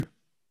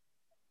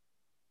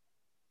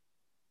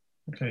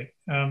Okay.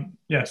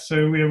 Yes.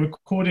 So we are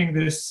recording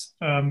this.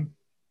 We're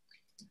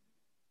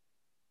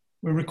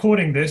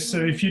recording this. So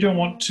if you don't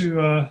want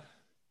to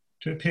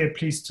appear,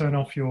 please turn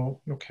off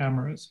your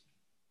cameras.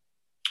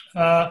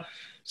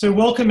 So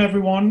welcome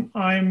everyone.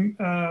 I'm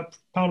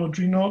Paolo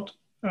Drinot.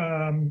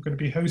 I'm going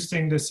to be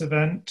hosting this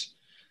event,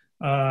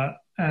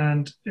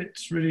 and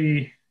it's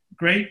really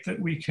great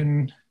that we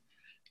can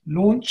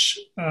launch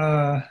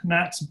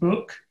Nat's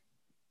book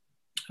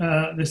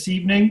this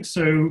evening.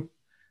 So,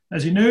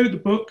 as you know, the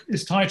book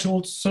is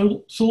titled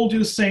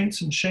Soldiers,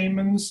 Saints and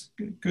Shamans,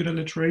 good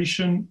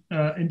alliteration,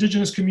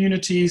 Indigenous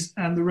Communities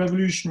and the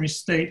Revolutionary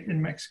State in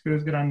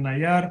Mexico's Gran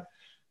Nayar,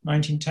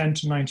 1910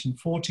 to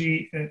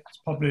 1940. It's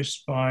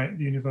published by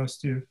the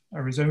University of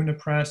Arizona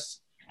Press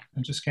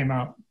and just came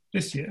out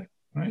this year,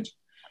 right?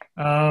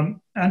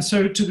 And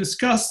so to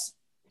discuss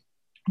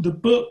the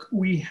book,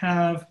 we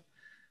have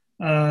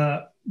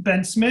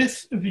Ben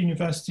Smith of the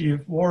University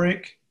of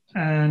Warwick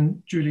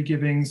and Julie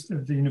Gibbings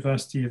of the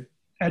University of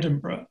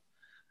Edinburgh.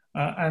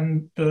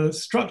 And the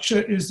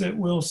structure is that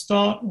we'll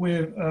start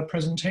with a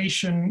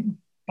presentation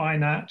by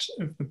Nat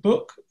of the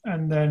book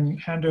and then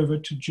hand over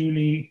to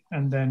Julie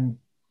and then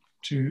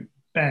to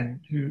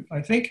Ben, who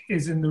I think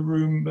is in the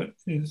room, but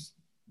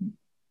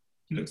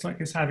looks like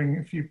is having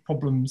a few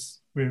problems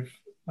with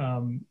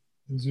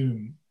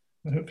Zoom.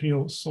 But hopefully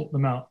he'll sort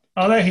them out.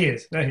 Oh, there he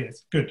is. There he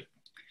is. Good.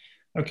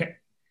 Okay.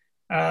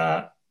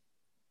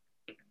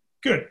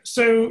 Good.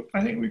 So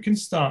I think we can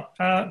start.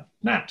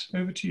 Nat,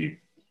 over to you.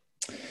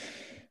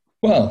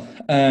 Well,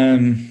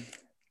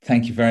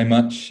 thank you very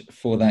much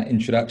for that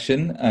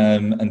introduction,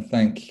 and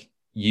thank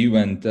you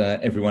and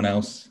everyone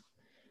else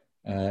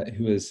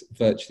who has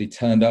virtually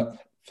turned up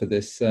for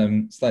this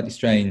slightly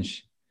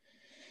strange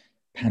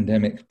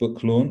pandemic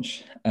book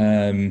launch.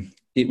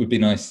 It would be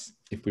nice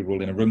if we were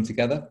all in a room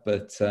together,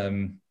 but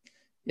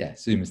yeah,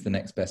 Zoom is the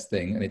next best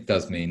thing, and it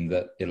does mean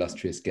that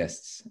illustrious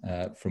guests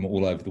from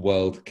all over the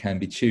world can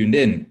be tuned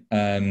in.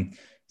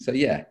 So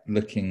yeah,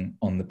 looking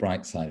on the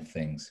bright side of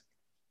things.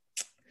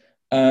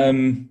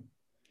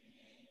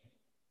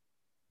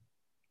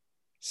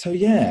 So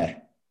yeah,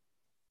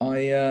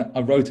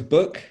 I wrote a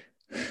book.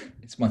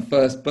 It's my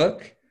first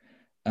book.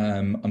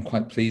 I'm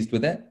quite pleased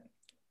with it,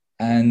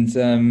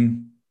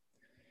 and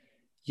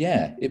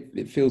yeah,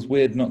 it feels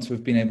weird not to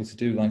have been able to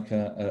do like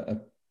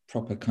a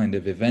proper kind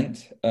of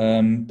event,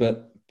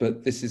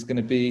 but this is going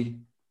to be,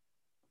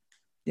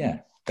 yeah,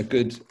 a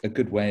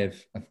good way of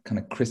kind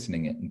of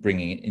christening it and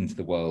bringing it into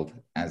the world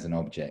as an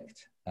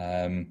object.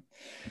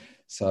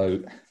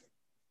 So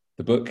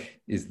the book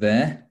is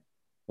there,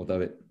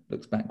 although it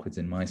looks backwards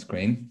in my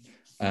screen.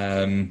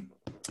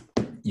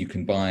 You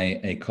can buy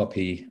a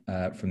copy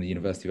from the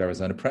University of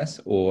Arizona Press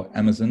or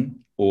Amazon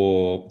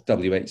or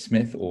W.H.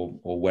 Smith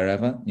or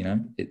wherever, you know,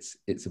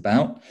 it's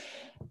about.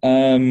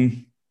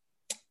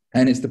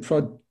 And it's the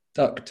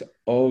product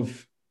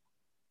of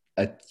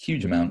a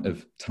huge amount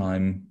of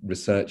time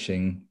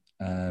researching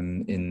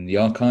in the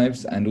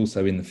archives and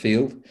also in the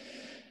field.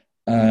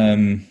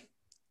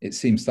 It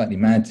seems slightly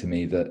mad to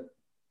me that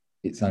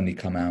it's only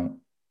come out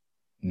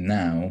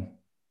now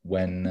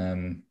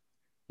when,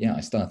 yeah,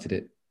 I started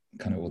it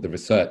kind of all the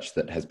research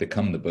that has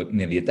become the book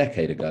nearly a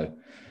decade ago.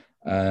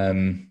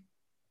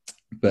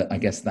 But I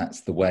guess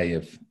that's the way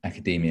of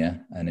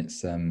academia, and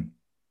it's,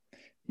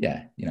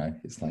 yeah, you know,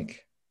 it's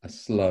like a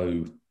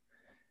slow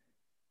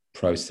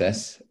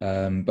process,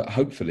 but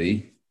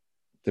hopefully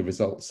the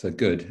results are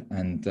good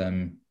and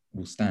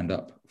will stand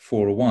up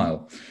for a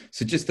while.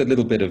 So just a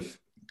little bit of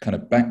kind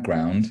of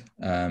background,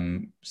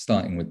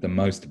 starting with the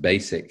most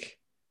basic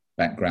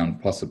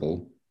background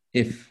possible.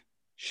 If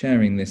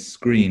sharing this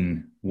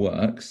screen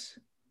works,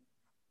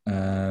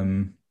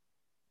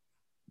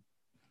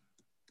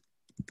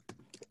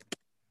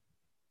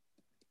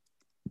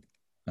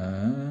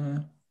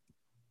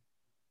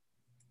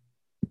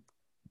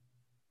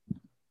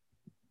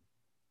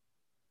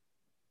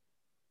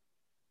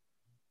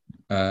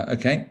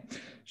 okay,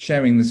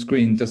 sharing the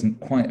screen doesn't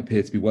quite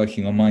appear to be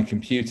working on my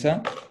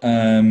computer,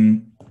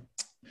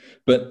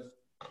 but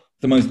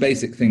the most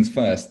basic things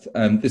first.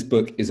 This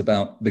book is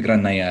about the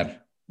Gran Nayar,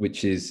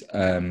 which is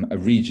a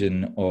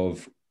region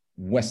of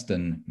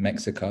Western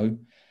Mexico,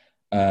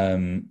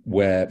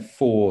 where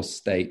four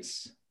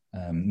states,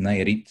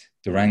 Nayarit,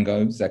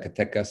 Durango,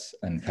 Zacatecas,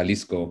 and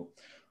Jalisco,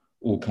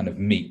 all kind of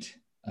meet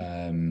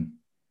in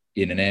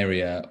an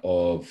area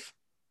of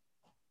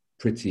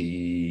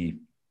pretty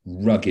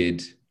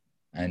rugged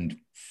and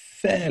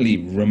fairly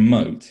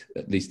remote,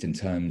 at least in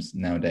terms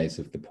nowadays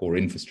of the poor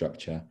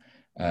infrastructure,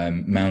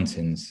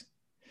 mountains.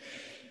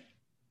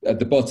 At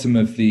the bottom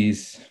of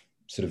these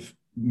sort of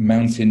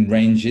mountain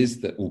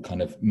ranges that all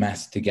kind of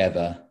mass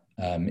together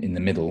in the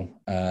middle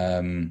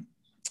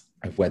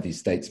of where these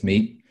states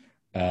meet,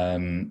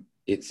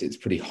 it's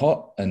pretty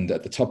hot, and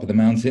at the top of the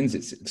mountains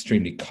it's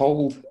extremely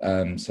cold,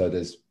 so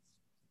there's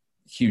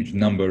a huge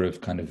number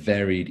of kind of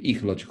varied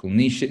ecological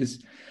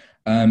niches,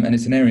 and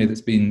it's an area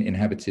that's been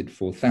inhabited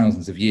for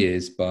thousands of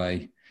years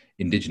by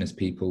indigenous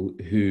people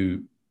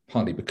who,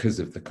 partly because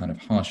of the kind of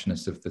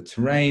harshness of the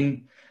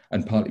terrain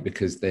and partly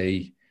because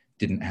they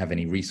didn't have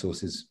any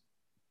resources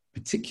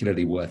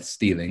particularly worth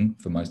stealing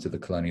for most of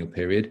the colonial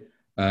period,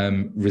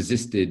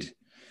 resisted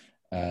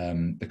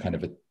the kind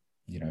of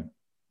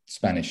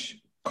Spanish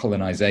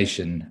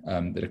colonization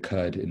that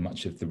occurred in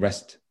much of the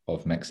rest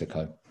of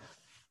Mexico.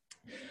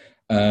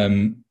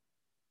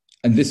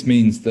 And this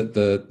means that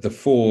the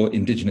four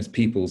indigenous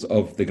peoples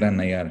of the Gran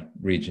Nayar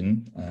region,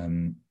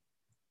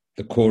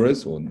 the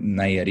Coras or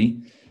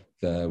Náayarite,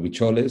 the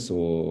Huichols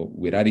or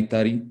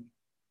Wixáritari,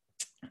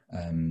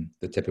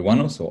 the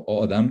Tepehuanos or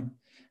Odam,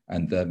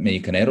 and the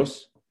Mexicaneros,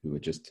 who are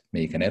just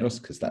Mexicaneros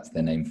because that's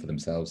their name for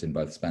themselves in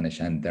both Spanish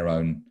and their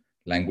own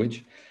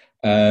language,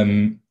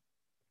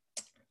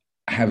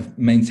 have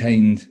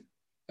maintained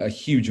a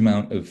huge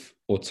amount of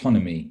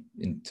autonomy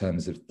in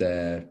terms of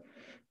their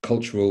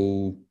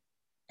cultural,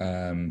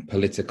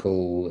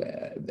 political,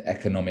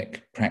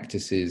 economic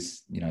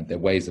practices, their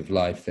ways of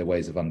life, their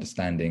ways of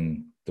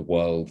understanding the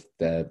world,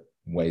 their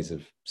ways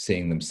of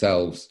seeing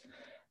themselves,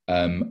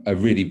 are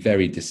really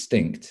very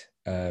distinct.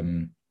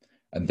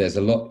 And there's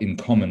a lot in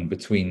common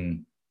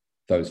between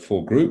those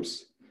four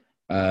groups,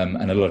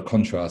 and a lot of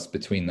contrast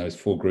between those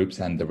four groups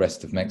and the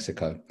rest of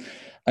Mexico.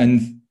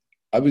 And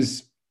I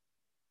was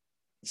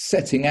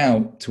setting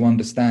out to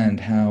understand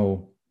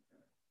how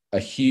a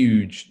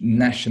huge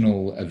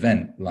national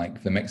event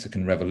like the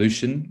Mexican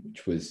Revolution,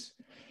 which was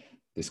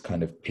this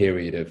kind of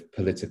period of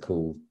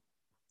political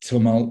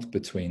tumult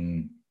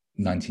between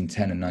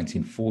 1910 and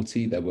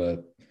 1940, there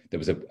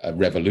was a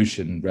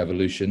revolution.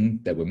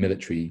 There were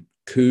military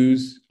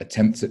coups,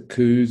 attempts at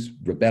coups,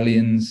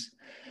 rebellions,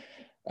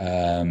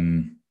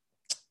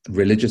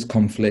 religious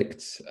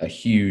conflicts, a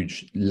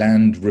huge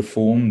land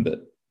reform that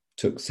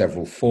took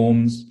several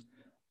forms,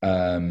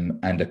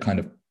 and a kind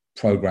of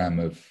program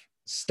of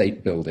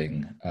state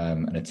building,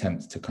 an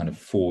attempt to kind of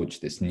forge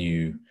this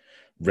new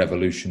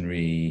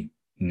revolutionary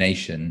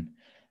nation.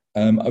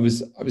 I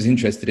was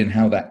interested in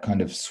how that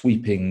kind of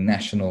sweeping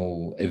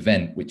national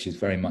event, which is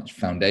very much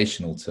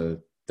foundational to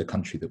the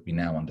country that we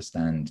now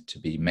understand to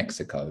be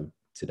Mexico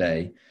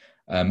today,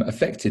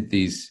 affected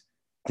these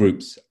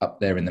groups up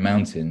there in the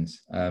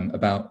mountains,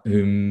 about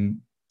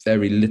whom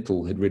very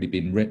little had really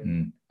been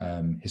written,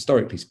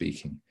 historically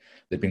speaking.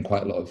 There'd been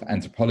quite a lot of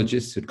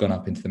anthropologists who'd gone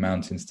up into the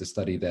mountains to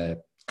study their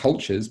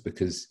cultures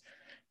because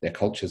their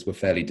cultures were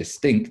fairly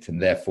distinct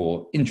and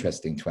therefore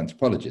interesting to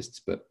anthropologists,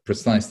 but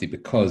precisely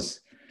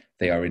because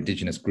they are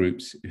indigenous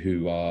groups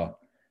who are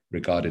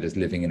regarded as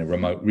living in a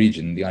remote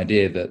region, the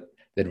idea that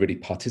they'd really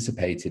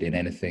participated in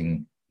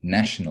anything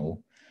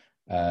national,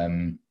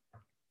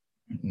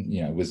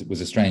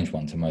 was a strange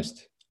one to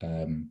most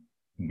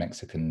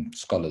Mexican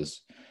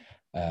scholars,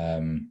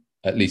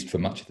 at least for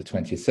much of the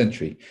 20th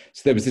century.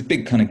 So there was this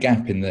big kind of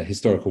gap in the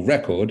historical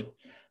record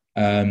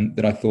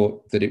that I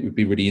thought that it would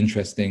be really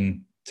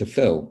interesting to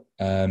fill.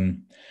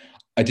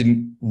 I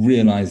didn't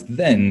realize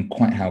then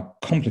quite how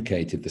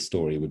complicated the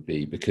story would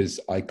be, because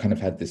I kind of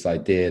had this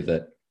idea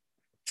that,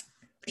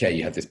 okay,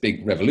 you have this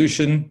big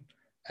revolution,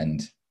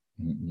 and,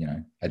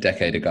 a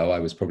decade ago, I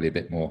was probably a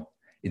bit more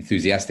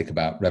enthusiastic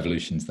about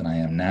revolutions than I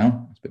am now.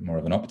 I was a bit more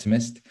of an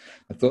optimist.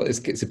 I thought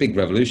it's a big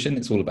revolution.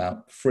 It's all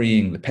about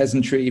freeing the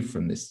peasantry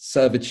from this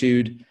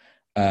servitude,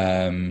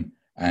 and,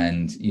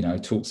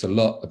 talks a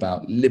lot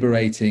about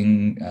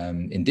liberating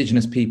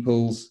indigenous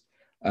peoples.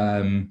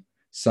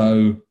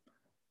 So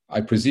I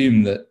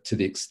presume that to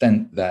the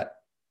extent that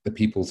the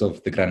peoples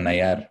of the Gran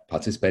Nayar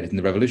participated in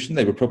the revolution,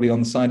 they were probably on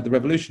the side of the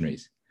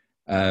revolutionaries.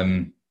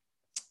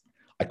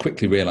 I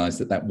quickly realized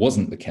that that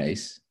wasn't the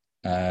case,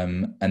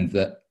 and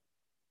that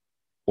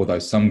although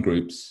some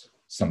groups,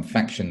 some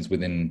factions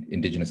within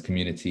indigenous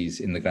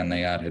communities in the Gran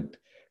Nayar had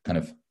kind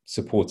of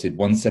supported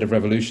one set of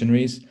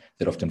revolutionaries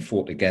that often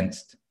fought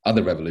against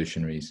other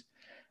revolutionaries.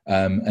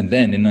 And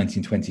then in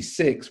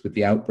 1926, with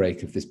the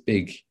outbreak of this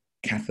big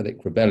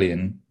Catholic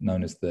rebellion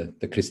known as the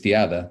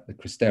Cristiada, the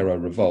Cristero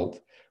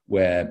Revolt,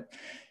 where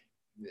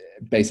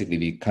basically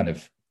the kind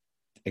of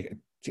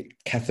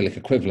Catholic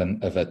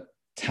equivalent of a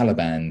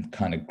Taliban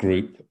kind of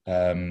group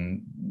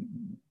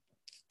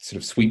sort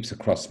of sweeps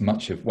across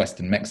much of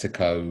Western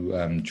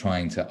Mexico,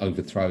 trying to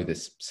overthrow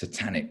this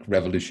satanic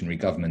revolutionary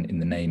government in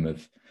the name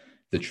of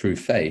the true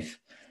faith.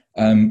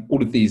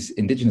 All of these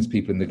indigenous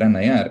people in the Gran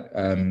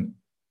Nayar,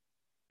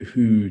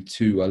 who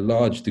to a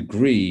large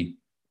degree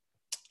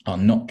are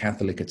not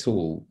Catholic at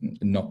all,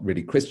 not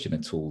really Christian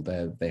at all.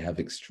 They have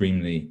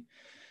extremely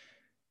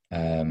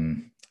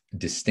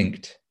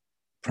distinct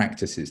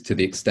practices, to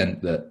the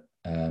extent that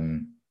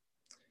in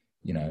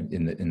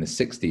the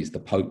 60s, the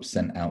Pope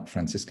sent out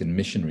Franciscan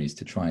missionaries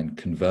to try and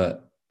convert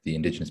the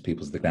indigenous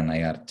peoples of the Gran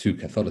Nayar to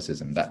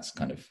Catholicism. That's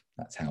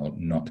how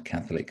not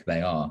Catholic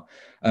they are.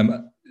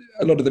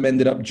 A lot of them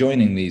ended up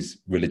joining these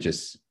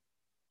religious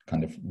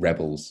kind of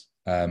rebels,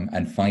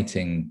 and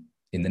fighting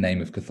in the name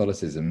of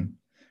Catholicism,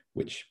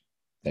 which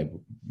they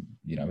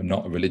were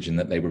not a religion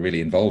that they were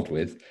really involved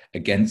with,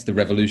 against the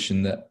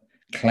revolution that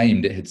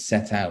claimed it had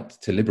set out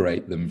to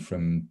liberate them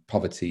from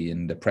poverty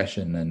and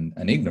oppression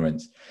and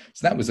ignorance.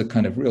 So that was a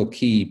kind of real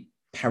key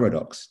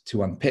paradox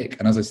to unpick.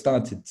 And as I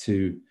started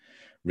to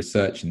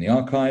research in the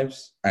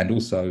archives and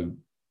also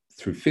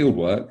through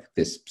fieldwork,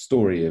 this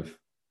story of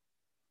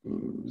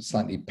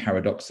slightly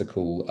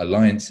paradoxical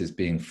alliances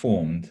being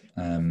formed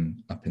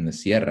up in the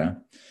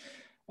Sierra,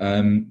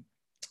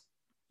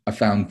 I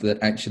found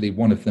that actually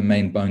one of the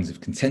main bones of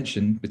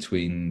contention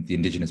between the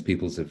indigenous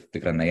peoples of the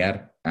Gran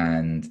Nayar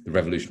and the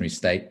revolutionary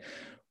state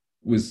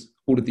was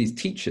all of these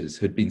teachers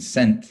who had been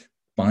sent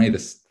by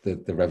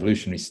the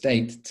revolutionary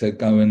state to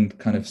go and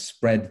kind of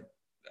spread,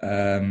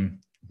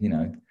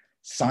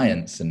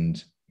 science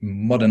and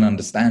modern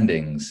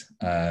understandings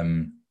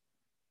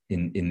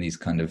in these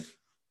kind of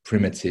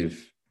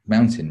primitive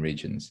mountain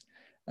regions.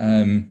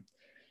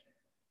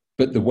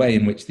 But the way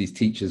in which these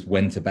teachers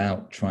went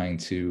about trying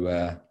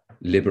to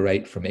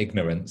liberate from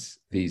ignorance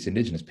these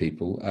indigenous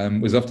people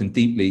was often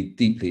deeply,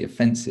 deeply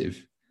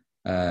offensive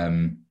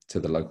to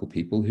the local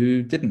people,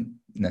 who didn't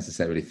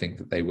necessarily think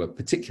that they were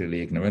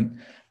particularly ignorant,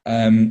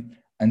 and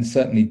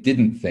certainly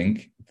didn't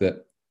think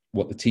that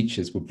what the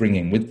teachers were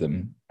bringing with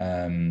them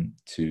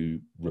to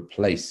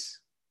replace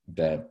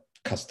their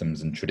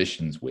customs and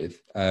traditions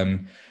with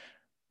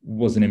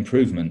was an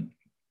improvement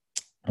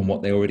on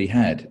what they already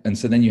had. And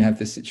so then you have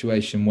this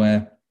situation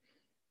where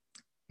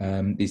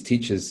these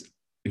teachers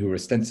who are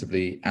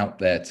ostensibly out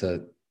there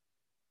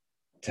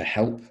to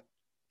help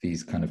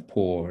these kind of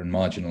poor and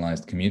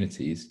marginalized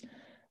communities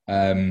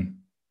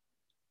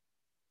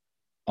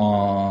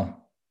are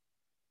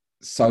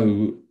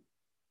so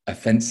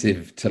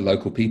offensive to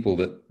local people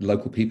that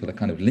local people are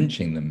kind of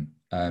lynching them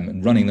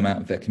and running them out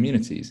of their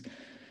communities.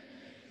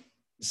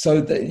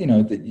 So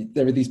that,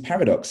 there are these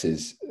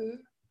paradoxes.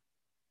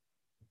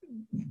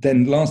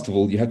 Then last of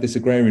all, you have this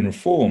agrarian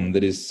reform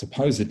that is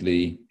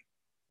supposedly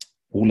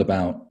all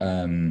about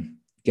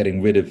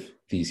getting rid of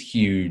these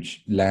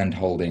huge land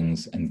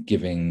holdings and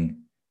giving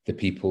the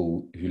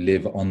people who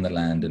live on the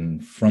land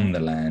and from the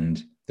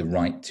land the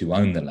right to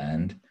own the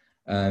land.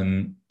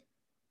 And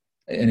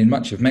in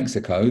much of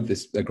Mexico,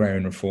 this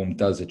agrarian reform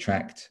does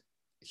attract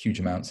huge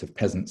amounts of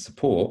peasant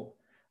support.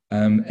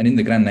 And in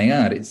the Gran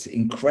Nayar, it's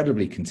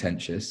incredibly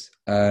contentious.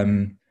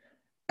 And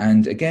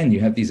again, you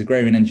have these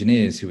agrarian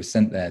engineers who are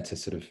sent there to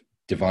sort of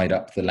divide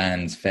up the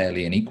lands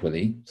fairly and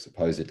equally,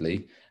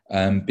 supposedly,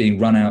 being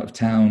run out of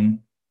town,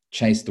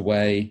 chased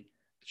away,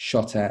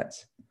 shot at.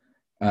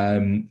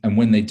 And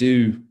when they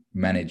do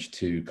manage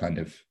to kind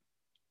of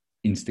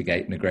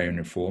instigate an agrarian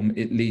reform,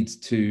 it leads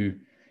to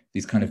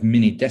these kind of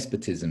mini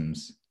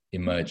despotisms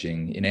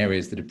emerging in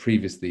areas that had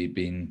previously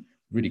been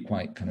really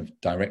quite kind of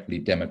directly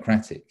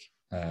democratic,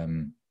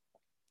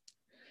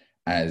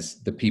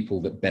 as the people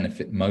that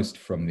benefit most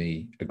from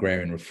the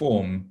agrarian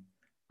reform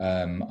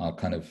are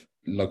kind of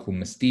local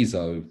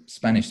mestizo,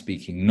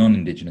 Spanish-speaking,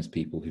 non-Indigenous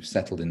people who've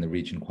settled in the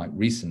region quite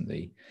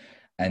recently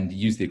and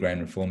use the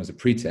agrarian reform as a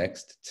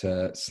pretext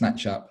to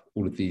snatch up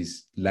all of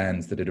these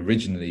lands that had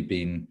originally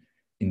been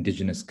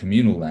Indigenous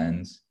communal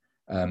lands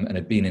and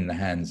had been in the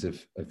hands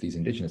of these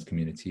Indigenous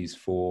communities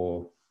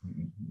for,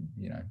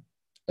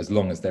 as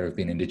long as there have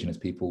been Indigenous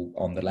people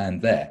on the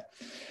land there.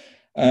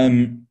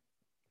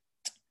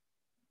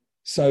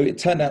 So it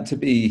turned out to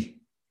be,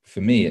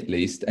 for me at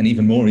least, an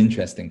even more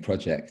interesting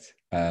project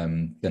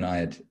than I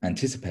had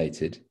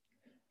anticipated.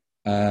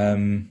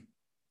 And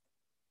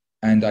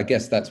I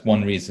guess that's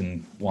one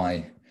reason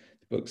why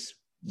the book's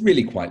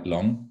really quite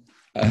long,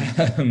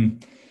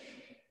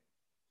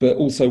 but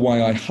also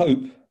why I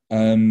hope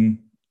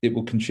it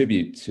will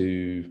contribute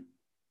to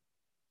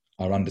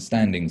our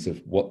understandings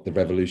of what the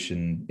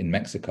revolution in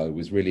Mexico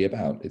was really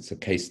about. It's a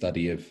case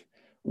study of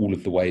all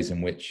of the ways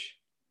in which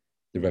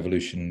the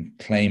revolution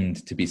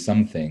claimed to be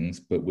some things,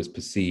 but was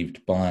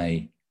perceived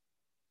by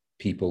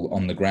people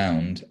on the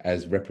ground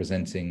as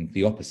representing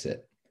the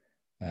opposite.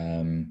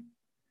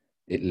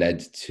 It led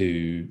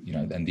to,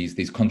 and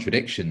these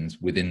contradictions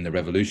within the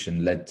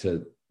revolution led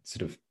to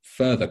sort of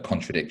further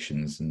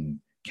contradictions and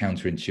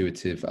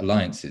counterintuitive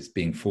alliances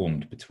being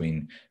formed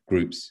between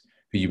groups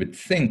who you would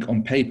think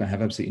on paper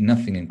have absolutely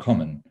nothing in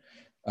common,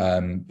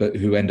 but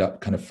who end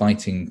up kind of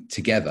fighting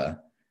together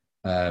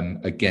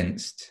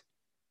against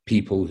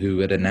people who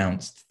had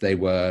announced they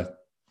were,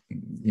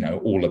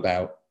 all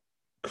about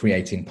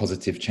creating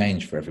positive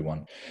change for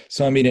everyone.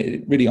 So, I mean,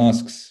 it really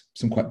asks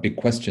some quite big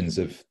questions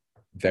of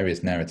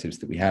various narratives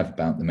that we have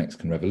about the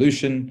Mexican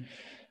Revolution,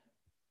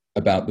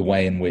 about the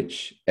way in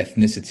which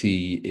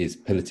ethnicity is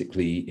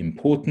politically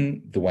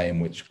important, the way in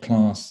which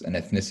class and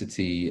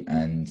ethnicity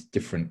and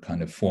different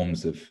kind of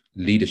forms of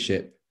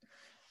leadership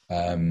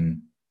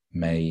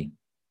may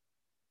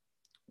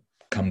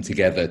come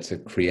together to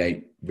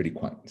create really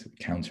quite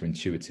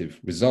counterintuitive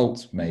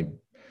results, may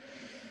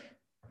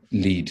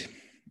lead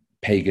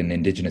pagan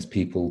Indigenous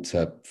people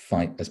to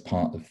fight as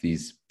part of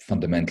these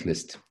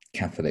fundamentalist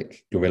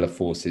Catholic guerrilla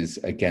forces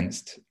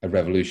against a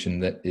revolution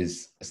that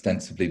is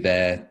ostensibly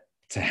there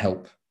to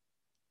help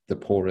the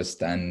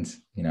poorest and,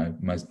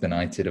 most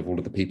benighted of all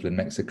of the people in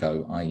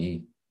Mexico,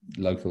 i.e.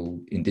 local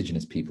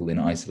Indigenous people in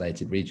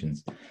isolated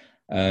regions.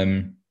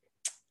 And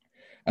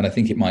I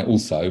think it might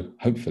also,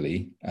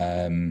 hopefully,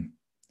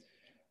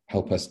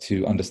 help us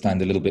to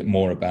understand a little bit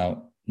more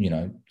about,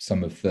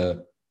 some of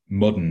the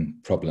modern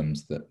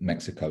problems that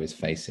Mexico is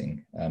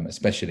facing,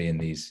 especially in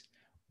these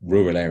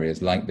rural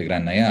areas like the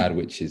Gran Nayar,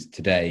 which is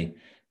today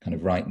kind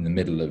of right in the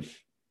middle of,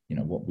 you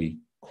know, what we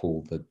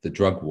call the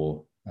drug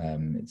war.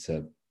 It's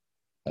a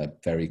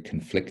very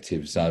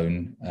conflictive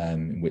zone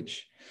in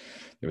which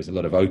there is a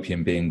lot of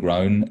opium being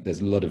grown.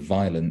 There's a lot of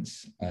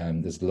violence.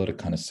 There's a lot of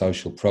kind of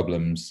social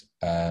problems.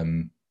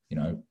 You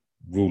know,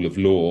 rule of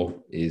law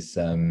is,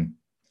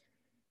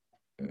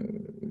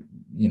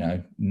 you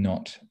know,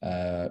 not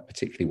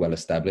particularly well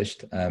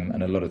established.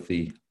 And a lot of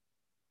the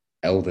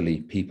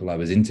elderly people I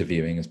was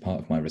interviewing as part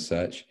of my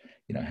research,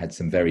 you know, had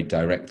some very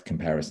direct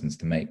comparisons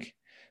to make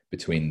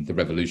between the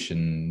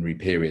revolutionary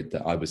period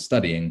that I was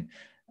studying,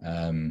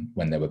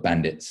 when there were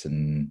bandits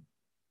and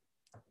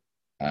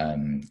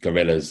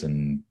guerrillas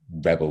and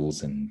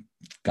rebels and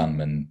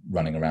gunmen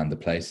running around the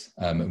place,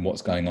 and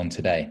what's going on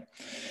today.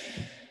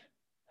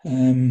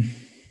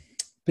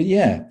 But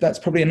yeah, that's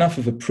probably enough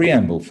of a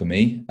preamble for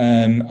me.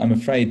 I'm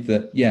afraid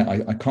that, yeah,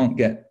 I can't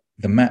get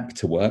the map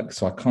to work,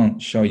 so I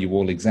can't show you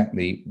all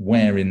exactly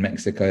where in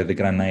Mexico the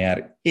Gran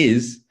Nayar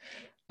is.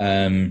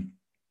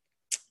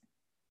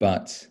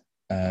 But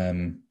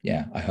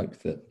yeah, I hope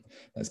that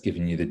that's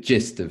given you the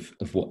gist of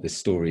what this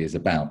story is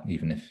about,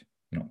 even if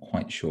you're not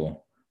quite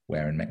sure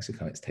where in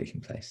Mexico it's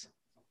taking place.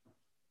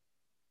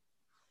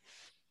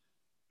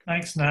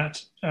 Thanks,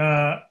 Nat.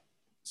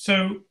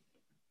 So,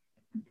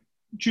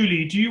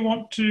 Julie, do you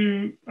want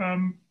to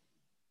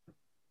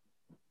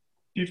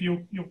give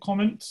your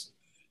comments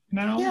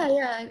now?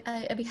 Yeah,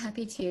 I'd be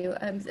happy to.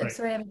 I'm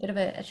sorry, I have a bit of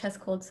a chest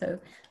cold, so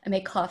I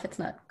may cough. It's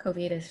not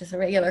COVID, it's just a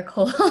regular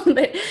cold.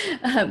 But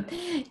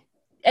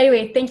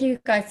anyway, thank you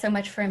guys so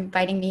much for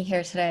inviting me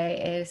here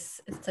today.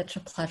 It's such a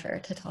pleasure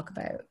to talk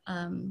about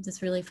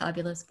this really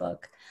fabulous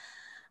book.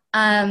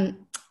 And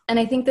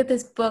I think that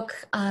this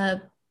book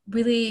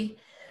really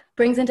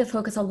brings into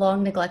focus a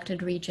long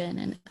neglected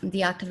region and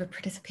the active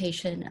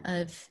participation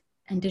of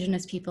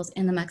Indigenous peoples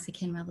in the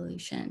Mexican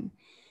Revolution.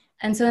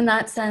 And so in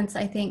that sense,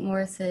 I think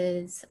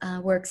Morris's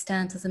work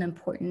stands as an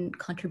important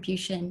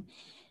contribution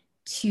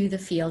to the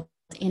field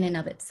in and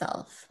of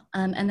itself.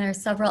 And there are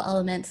several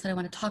elements that I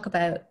want to talk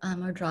about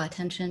or draw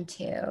attention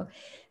to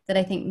that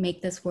I think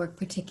make this work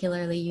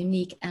particularly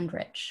unique and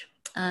rich.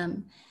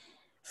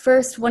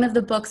 First, one of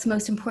the book's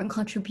most important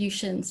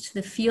contributions to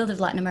the field of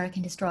Latin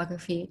American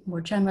historiography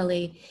more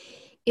generally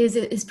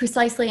is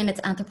precisely in its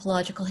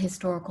anthropological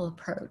historical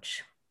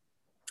approach,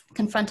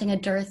 confronting a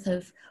dearth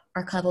of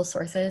archival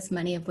sources,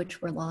 many of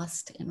which were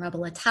lost in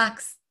rebel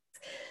attacks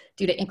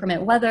due to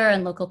inclement weather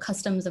and local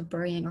customs of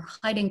burying or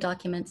hiding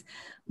documents.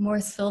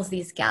 Morris fills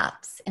these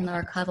gaps in the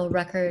archival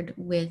record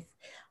with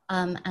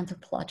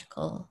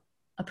anthropological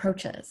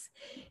approaches.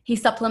 He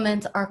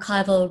supplements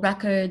archival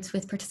records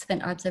with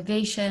participant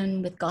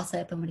observation, with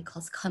gossip, and what he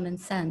calls common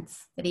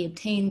sense that he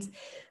obtains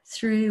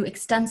through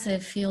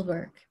extensive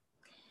fieldwork.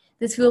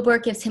 This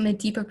fieldwork gives him a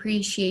deep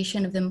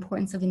appreciation of the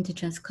importance of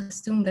indigenous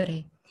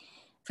costumbre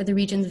for the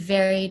region's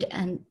varied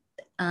and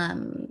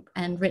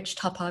rich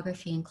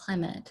topography and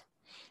climate.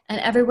 And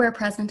everywhere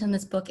present in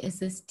this book is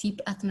this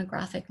deep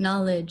ethnographic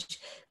knowledge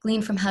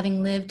gleaned from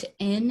having lived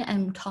in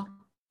and talked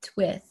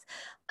with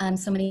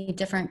so many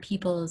different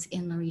peoples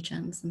in the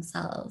regions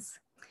themselves.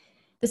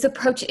 This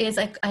approach is,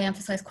 I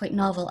emphasize, quite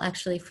novel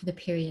actually for the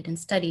period in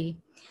study.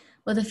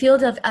 While the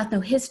field of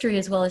ethnohistory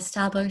is well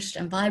established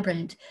and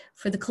vibrant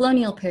for the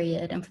colonial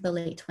period and for the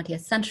late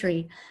 20th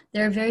century,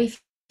 there are very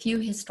few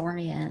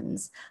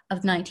historians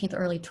of the 19th,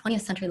 early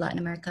 20th century Latin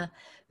America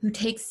who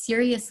take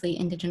seriously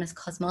indigenous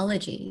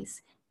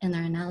cosmologies in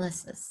their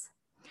analysis.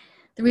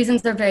 The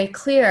reasons are very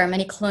clear.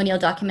 Many colonial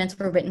documents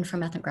were written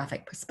from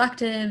ethnographic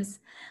perspectives,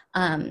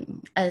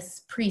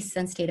 as priests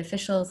and state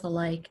officials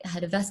alike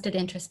had a vested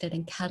interest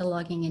in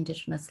cataloging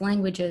indigenous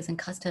languages and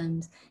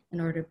customs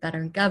in order to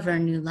better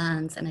govern new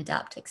lands and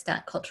adapt to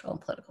extant cultural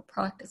and political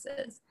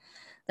practices.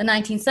 The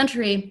 19th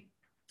century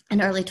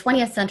and early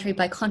 20th century,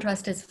 by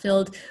contrast, is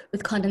filled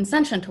with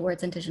condescension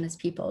towards indigenous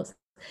peoples.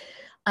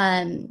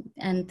 And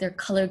they're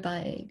colored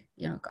by,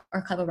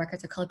 archival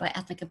records are colored by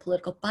ethnic and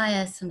political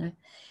bias,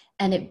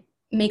 and it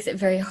makes it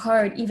very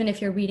hard, even if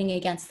you're reading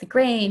against the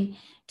grain,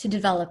 to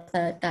develop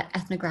that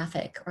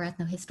ethnographic or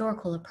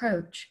ethnohistorical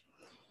approach.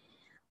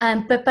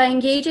 But by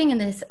engaging in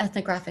this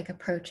ethnographic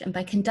approach and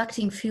by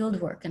conducting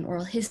fieldwork and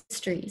oral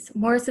histories,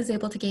 Morris is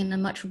able to gain a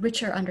much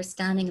richer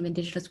understanding of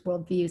indigenous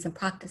worldviews and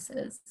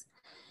practices.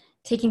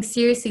 Taking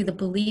seriously the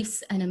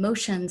beliefs and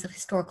emotions of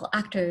historical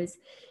actors,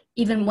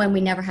 even when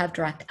we never have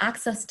direct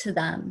access to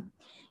them,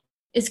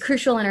 is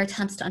crucial in our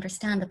attempts to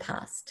understand the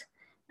past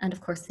and,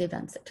 of course, the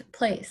events that took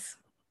place.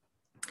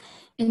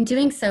 In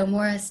doing so,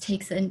 Morris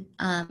takes us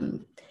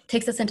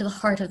into the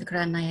heart of the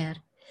Gran Nayar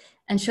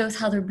and shows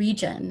how the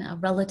region, a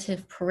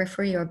relative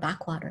periphery or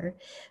backwater,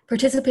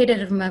 participated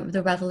in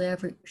the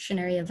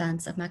revolutionary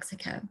events of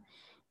Mexico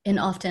in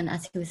often,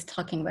 as he was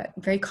talking about,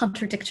 very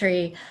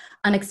contradictory,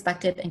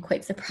 unexpected, and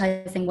quite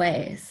surprising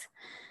ways.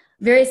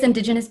 Various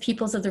indigenous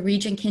peoples of the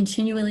region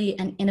continually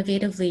and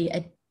innovatively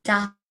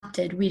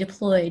adapted,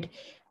 redeployed,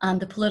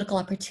 the political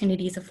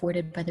opportunities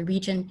afforded by the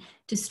region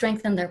to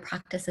strengthen their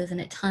practices and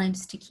at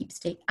times to keep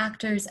state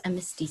actors and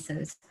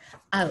mestizos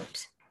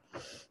out.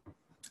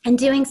 In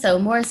doing so,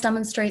 Morris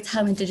demonstrates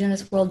how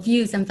Indigenous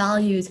worldviews and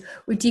values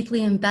were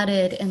deeply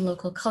embedded in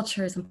local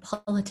cultures and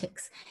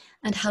politics,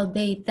 and how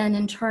they then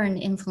in turn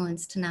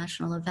influenced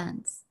national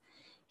events.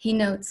 He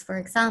notes, for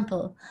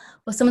example,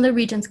 while some of the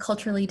region's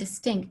culturally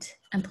distinct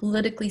and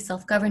politically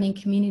self-governing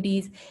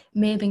communities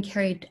may have been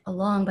carried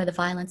along by the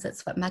violence that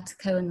swept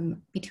Mexico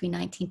between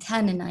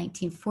 1910 and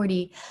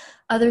 1940,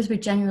 others were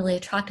genuinely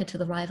attracted to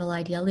the rival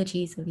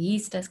ideologies of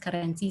Villistas,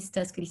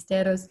 Carrancistas,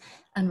 Cristeros,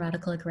 and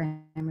radical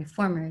agrarian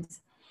reformers.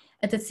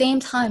 At the same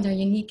time, their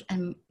unique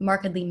and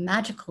markedly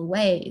magical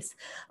ways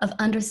of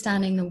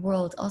understanding the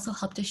world also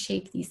helped to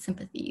shape these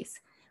sympathies,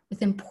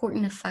 with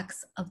important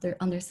effects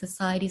on their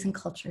societies and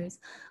cultures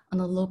on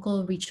the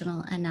local,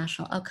 regional, and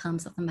national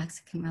outcomes of the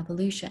Mexican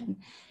Revolution,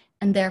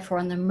 and therefore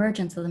on the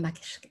emergence of the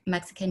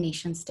Mexican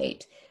nation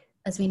state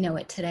as we know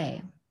it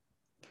today.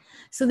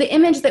 So the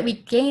image that we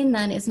gain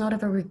then is not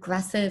of a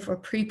regressive or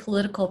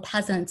pre-political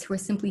peasants who are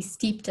simply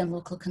steeped in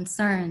local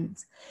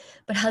concerns,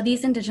 but how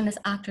these Indigenous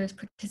actors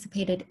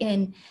participated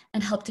in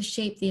and helped to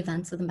shape the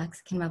events of the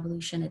Mexican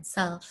Revolution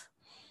itself.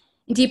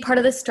 Indeed, part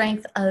of the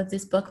strength of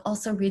this book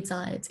also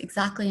resides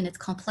exactly in its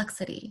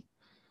complexity.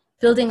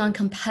 Building on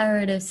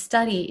comparative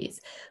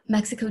studies,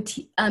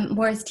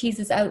 Morris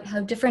teases out how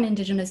different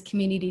Indigenous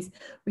communities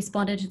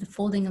responded to the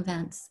folding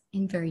events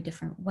in very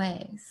different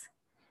ways.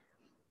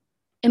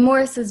 In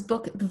Morris's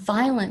book, the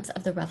violence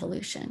of the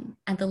revolution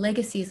and the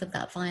legacies of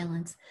that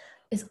violence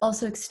is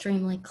also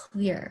extremely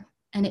clear,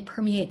 and it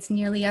permeates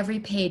nearly every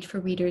page for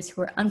readers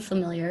who are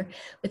unfamiliar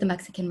with the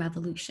Mexican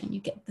Revolution.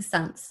 You get the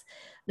sense,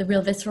 the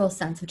real visceral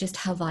sense of just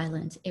how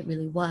violent it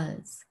really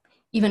was,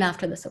 even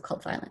after the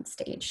so-called violent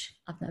stage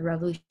of the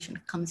revolution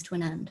comes to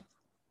an end.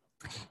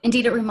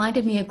 Indeed, it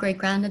reminded me of Great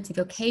Grandad's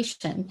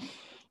evocation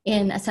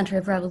in A Center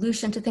of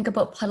Revolution to think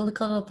about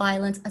political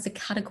violence as a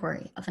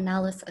category of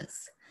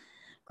analysis.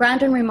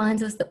 Grandin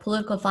reminds us that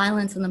political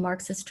violence in the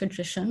Marxist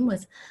tradition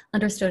was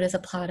understood as a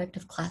product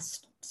of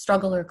class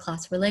struggle or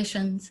class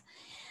relations.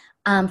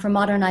 For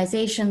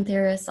modernization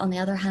theorists, on the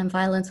other hand,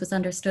 violence was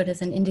understood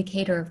as an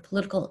indicator of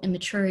political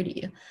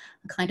immaturity,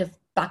 a kind of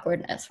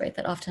backwardness, right,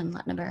 that often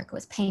Latin America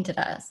was painted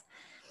as.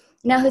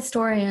 Now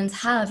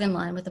historians have, in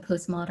line with the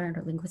postmodern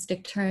or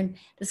linguistic turn,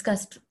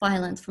 discussed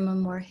violence from a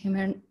more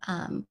human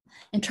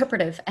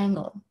interpretive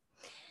angle.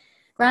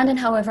 Grandin,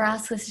 however,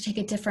 asks us to take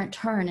a different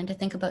turn and to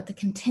think about the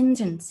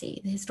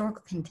contingency, the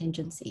historical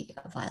contingency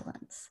of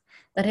violence.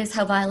 That is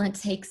how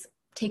violence takes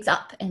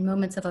up in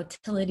moments of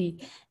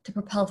hostility to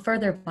propel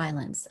further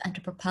violence and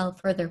to propel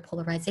further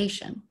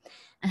polarization,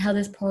 and how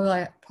this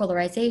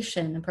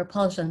polarization and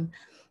propulsion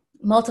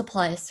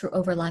multiplies through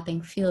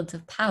overlapping fields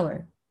of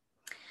power.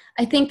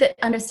 I think that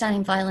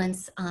understanding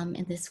violence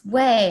in this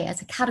way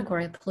as a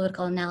category of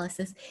political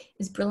analysis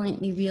is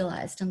brilliantly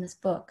realized in this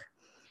book.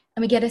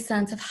 And we get a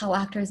sense of how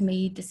actors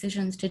made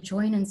decisions to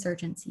join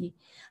insurgency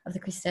of the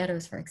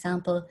Cristeros, for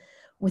example,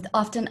 with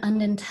often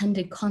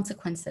unintended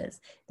consequences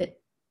that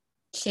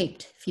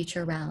shaped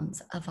future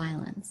rounds of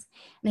violence.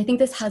 And I think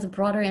this has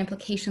broader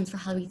implications for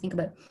how we think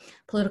about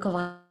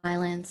political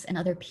violence in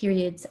other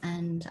periods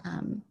and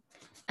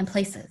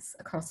places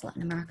across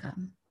Latin America.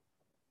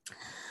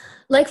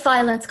 Like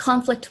violence,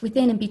 conflict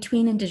within and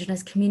between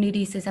Indigenous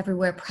communities is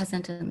everywhere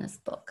present in this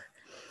book.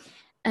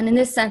 And in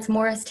this sense,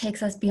 Morris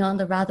takes us beyond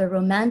the rather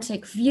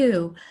romantic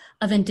view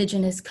of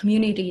Indigenous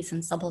communities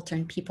and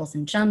subaltern peoples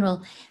in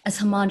general as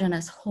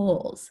homogeneous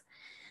wholes.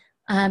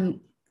 And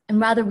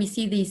rather, we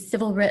see these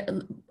civil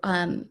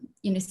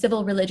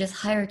religious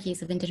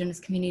hierarchies of Indigenous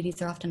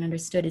communities are often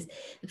understood as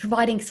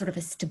providing sort of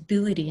a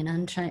stability and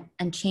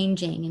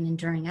unchanging and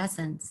enduring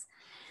essence.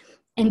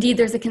 Indeed,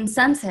 there's a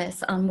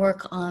consensus on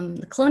work on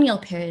the colonial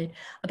period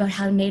about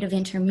how Native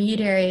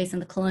intermediaries in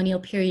the colonial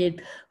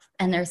period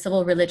and their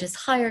civil religious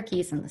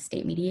hierarchies and the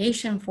state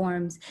mediation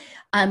forms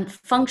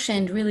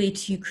functioned really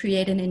to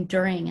create an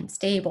enduring and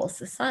stable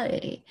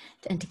society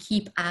and to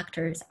keep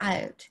actors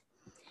out.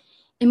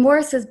 In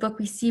Morris's book,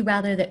 we see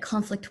rather that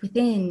conflict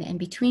within and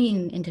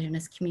between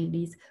Indigenous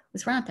communities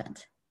was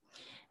rampant.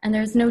 And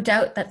there's no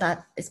doubt that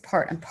that is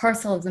part and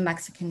parcel of the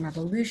Mexican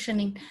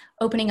Revolution,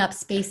 opening up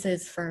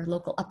spaces for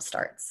local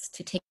upstarts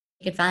to take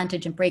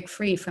advantage and break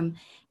free from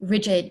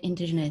rigid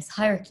Indigenous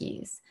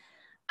hierarchies.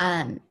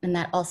 And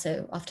that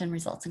also often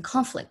results in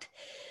conflict.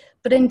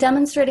 But in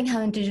demonstrating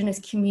how Indigenous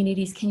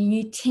communities can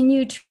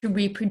continue to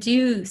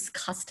reproduce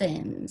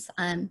customs,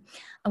 I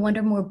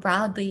wonder more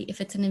broadly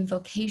if it's an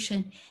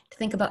invocation to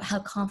think about how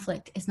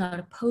conflict is not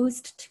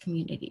opposed to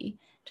community,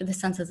 to the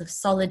senses of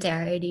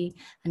solidarity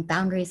and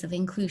boundaries of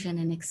inclusion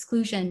and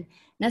exclusion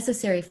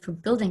necessary for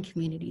building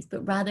communities,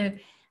 but rather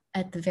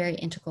at the very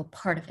integral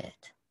part of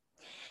it.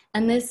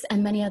 And this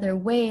and many other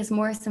ways,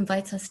 Morris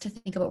invites us to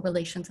think about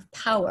relations of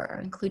power,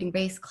 including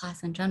race,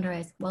 class, and gender,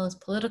 as well as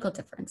political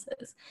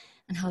differences,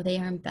 and how they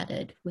are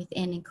embedded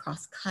within and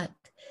cross-cut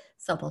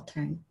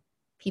subaltern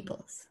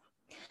peoples.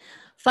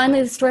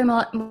 Finally, the story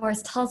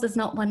Morris tells is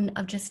not one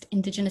of just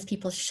Indigenous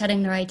peoples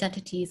shedding their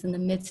identities in the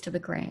midst of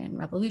agrarian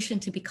revolution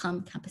to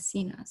become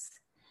campesinos,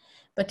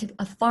 but to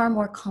a far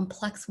more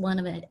complex one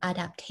of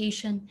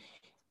adaptation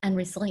and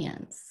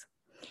resilience.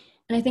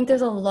 And I think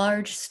there's a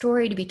large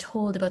story to be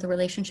told about the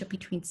relationship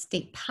between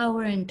state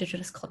power and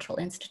Indigenous cultural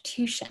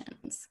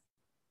institutions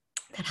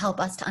that help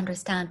us to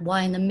understand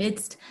why, in the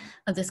midst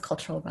of this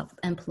cultural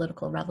and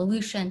political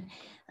revolution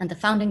and the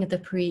founding of the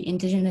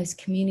pre-Indigenous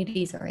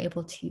communities, are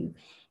able to,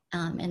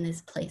 in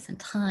this place and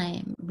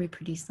time,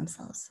 reproduce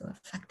themselves so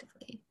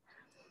effectively.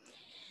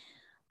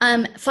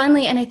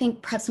 Finally, and I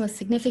think perhaps most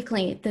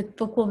significantly, the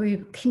book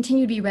will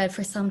continue to be read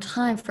for some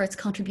time for its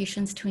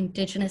contributions to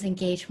Indigenous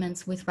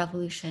engagements with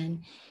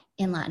revolution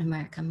in Latin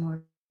America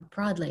more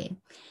broadly.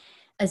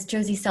 As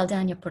Josie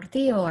Saldana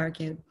Portillo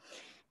argued,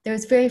 there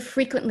was very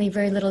frequently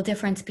very little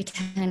difference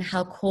between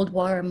how Cold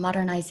War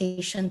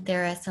modernization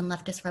theorists and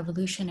leftist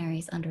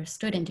revolutionaries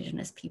understood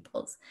Indigenous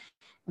peoples.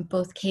 In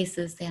both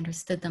cases, they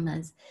understood them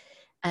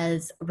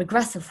as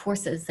regressive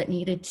forces that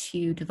needed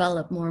to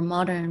develop more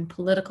modern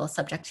political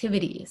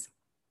subjectivities.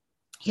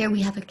 Here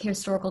we have a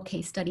historical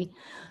case study,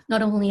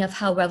 not only of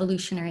how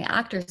revolutionary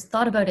actors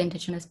thought about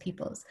Indigenous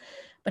peoples,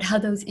 but how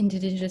those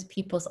Indigenous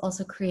peoples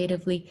also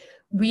creatively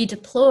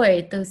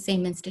redeployed those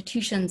same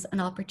institutions and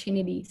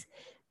opportunities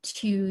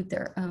to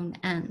their own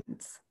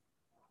ends.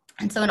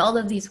 And so in all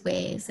of these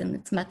ways, in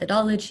its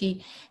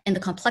methodology, in the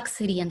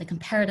complexity and the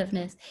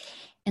comparativeness,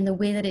 and the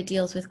way that it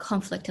deals with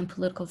conflict and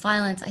political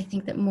violence, I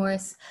think that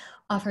Morris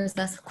offers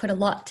us quite a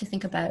lot to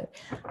think about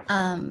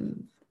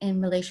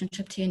in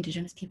relationship to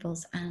Indigenous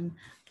peoples and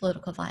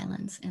political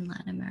violence in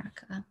Latin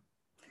America.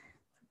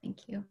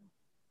 Thank you.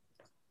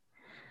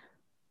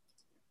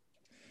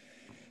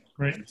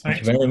 Great, thanks. Thank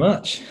you very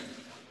much.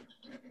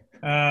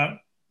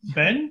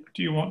 Ben,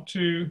 do you want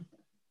to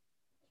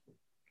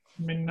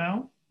come in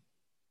now?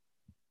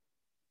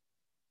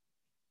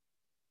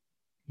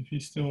 If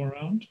he's still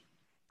around.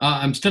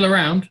 I'm still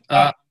around.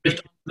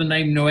 Just under the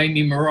name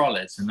Noemi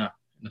Morales.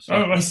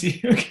 Oh, I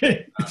see.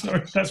 Okay.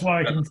 Sorry, that's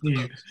why I can see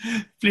you.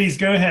 Please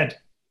go ahead.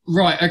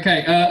 Right.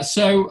 Okay.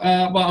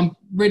 Well, I'm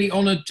really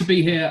honoured to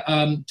be here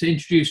to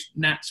introduce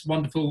Nat's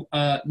wonderful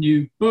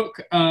new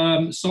book,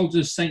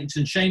 Soldiers, Saints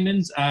and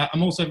Shamans.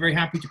 I'm also very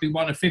happy to be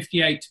one of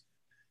 58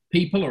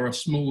 people, or a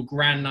small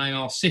Gran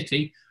Nayar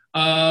city,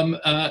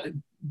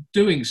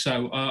 doing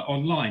so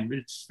online.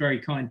 It's very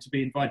kind to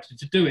be invited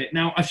to do it.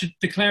 Now, I should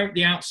declare at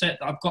the outset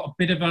that I've got a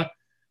bit of a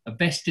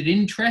vested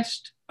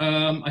interest,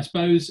 I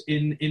suppose,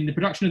 in the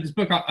production of this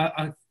book.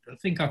 I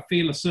think I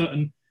feel a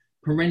certain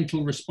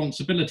parental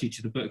responsibility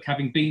to the book,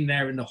 having been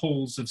there in the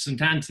halls of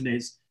St.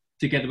 Anthony's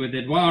together with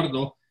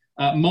Eduardo,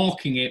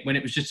 marking it when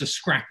it was just a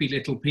scrappy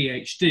little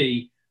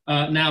PhD.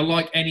 Now,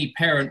 like any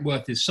parent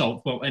worth his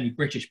salt, well, any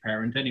British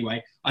parent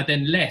anyway, I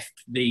then left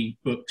the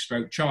book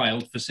stroke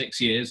child for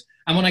 6 years.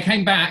 And when I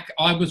came back,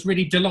 I was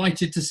really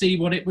delighted to see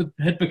what it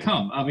had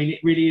become. I mean, it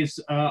really is,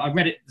 I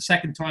read it the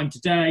second time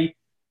today.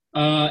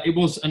 It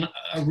was a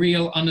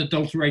real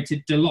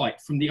unadulterated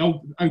delight, from the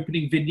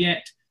opening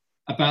vignette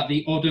about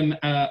the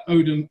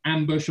Odom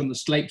ambush on the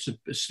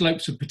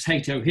slopes of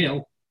Potato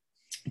Hill,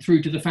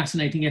 through to the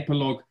fascinating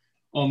epilogue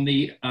on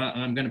the,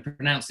 and I'm going to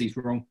pronounce these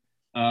wrong,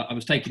 I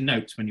was taking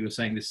notes when you were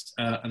saying this,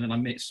 and then I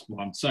missed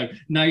one. So,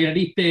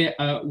 Náayarite,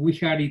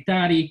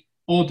 Wixáritari,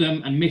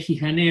 Odom, and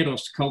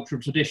Mexicaneros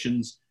cultural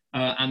traditions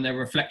and their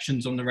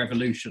reflections on the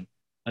revolution.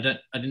 I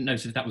didn't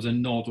notice if that was a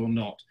nod or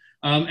not.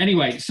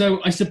 Anyway,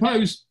 so I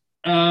suppose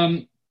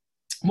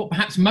what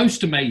perhaps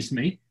most amazed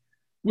me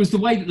was the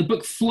way that the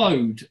book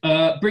flowed,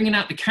 bringing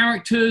out the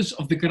characters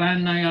of the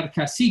Gran Nayar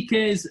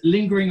caciques,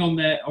 lingering on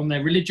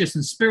their religious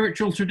and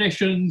spiritual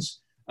traditions,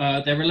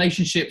 their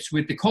relationships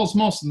with the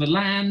cosmos and the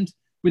land,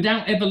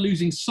 without ever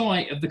losing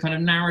sight of the kind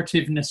of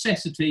narrative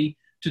necessity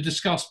to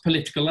discuss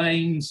political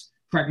aims,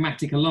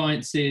 pragmatic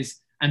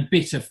alliances, and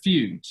bitter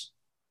feuds.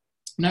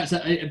 Now,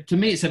 to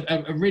me, it's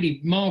a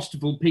really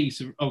masterful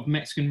piece of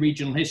Mexican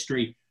regional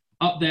history,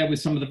 up there with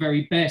some of the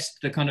very best,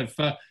 the kind of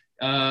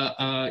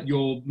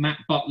your Matt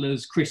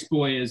Butlers, Chris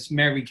Boyers,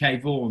 Mary Kay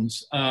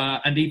Vaughns,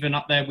 and even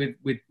up there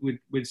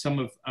with some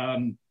of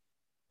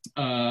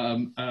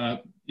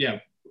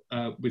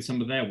with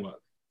some of their work.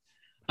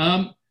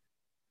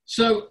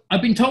 So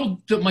I've been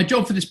told that my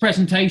job for this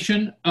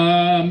presentation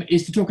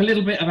is to talk a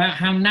little bit about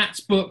how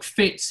Nat's book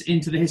fits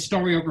into the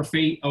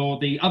historiography or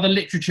the other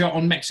literature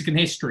on Mexican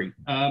history.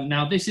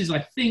 Now, this is, I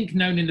think,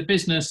 known in the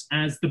business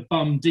as the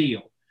bum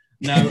deal.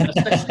 Now,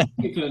 especially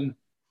given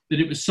that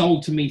it was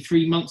sold to me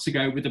 3 months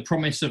ago with the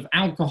promise of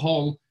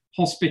alcohol,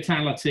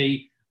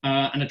 hospitality,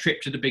 and a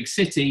trip to the big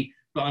city.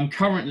 But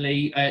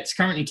it's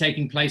currently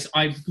taking place,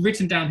 I've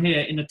written down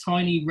here, in a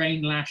tiny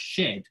rain-lashed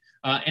shed.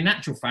 In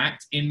actual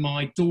fact, in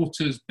my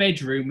daughter's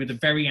bedroom, with a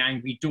very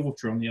angry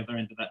daughter on the other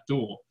end of that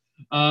door,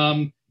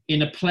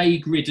 in a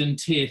plague-ridden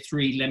Tier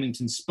 3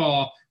 Leamington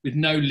spa with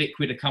no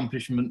liquid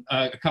accompaniment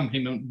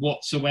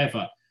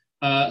whatsoever.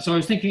 So I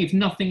was thinking, if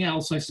nothing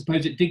else, I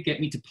suppose it did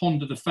get me to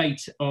ponder the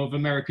fate of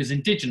America's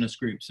indigenous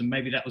groups, and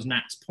maybe that was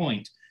Nat's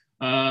point.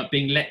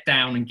 being let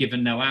down and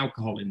given no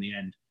alcohol in the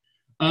end.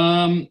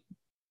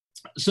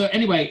 So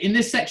anyway, in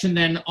this section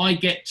then, I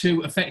get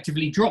to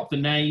effectively drop the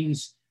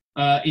names,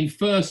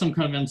 infer some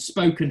kind of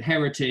unspoken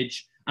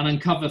heritage, and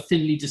uncover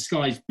thinly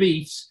disguised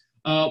beefs,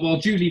 while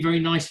Julie very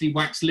nicely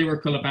waxed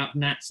lyrical about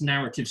Nat's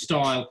narrative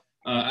style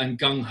and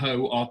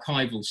gung-ho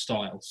archival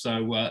style.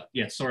 So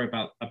yeah, sorry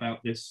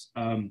about this,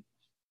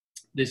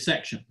 this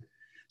section.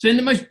 So in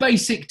the most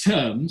basic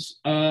terms,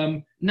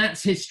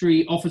 Nat's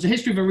history offers a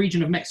history of a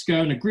region of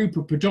Mexico and a group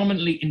of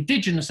predominantly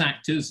indigenous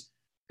actors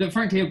that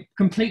frankly are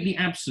completely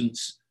absent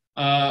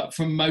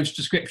from most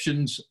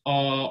descriptions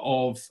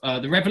of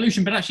the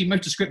revolution, but actually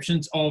most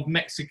descriptions of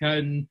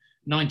Mexican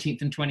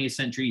 19th and 20th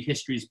century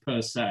histories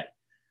per se.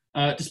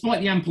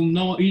 Despite the ample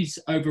noise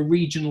over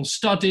regional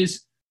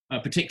studies,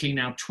 particularly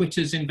now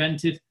Twitter's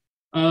invented,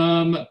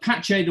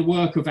 Pache, the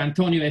work of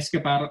Antonio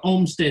Escobar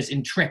Olmsted's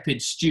intrepid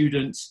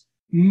students,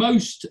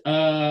 most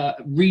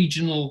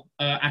regional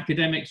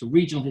academics or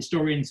regional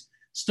historians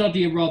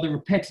study a rather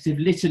repetitive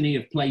litany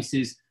of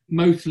places,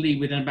 mostly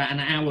within about an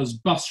hour's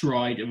bus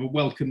ride of a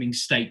welcoming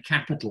state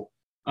capital.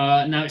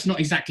 Now, it's not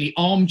exactly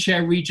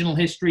armchair regional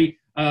history,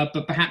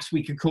 but perhaps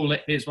we could call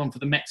it, here's one for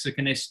the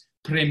Mexicanists,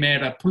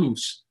 Primera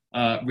Plus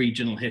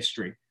regional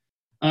history.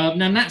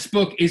 Now, Nat's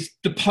book is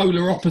the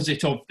polar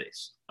opposite of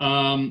this.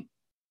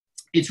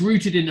 It's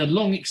rooted in a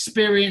long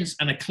experience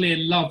and a clear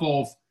love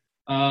of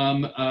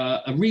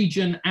a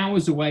region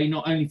hours away,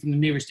 not only from the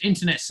nearest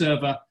internet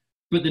server,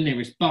 but the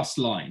nearest bus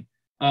line.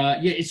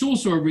 Yet it's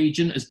also a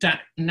region, as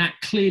Nat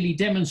clearly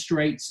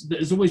demonstrates, that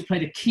has always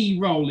played a key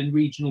role in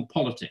regional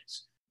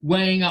politics,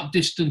 weighing up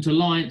distant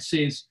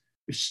alliances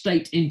with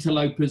state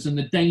interlopers and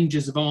the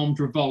dangers of armed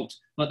revolt,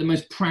 like the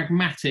most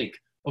pragmatic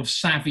of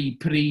savvy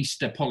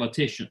priista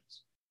politicians.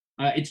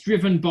 It's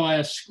driven by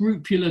a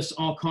scrupulous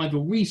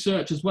archival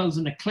research, as well as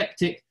an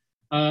eclectic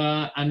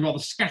and rather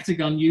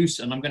scattergun use,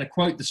 and I'm going to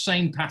quote the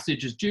same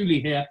passage as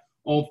Julie here,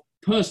 of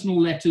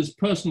personal letters,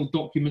 personal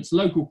documents,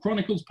 local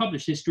chronicles,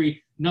 published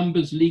history,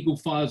 numbers, legal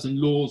files and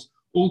laws,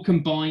 all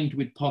combined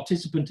with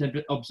participant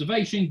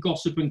observation,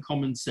 gossip and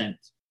common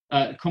sense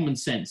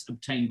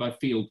obtained by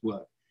field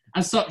work.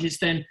 As such,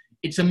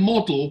 it's a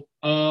model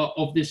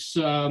of this,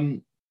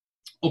 of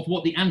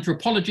what the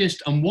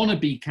anthropologist and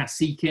wannabe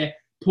cacique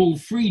Paul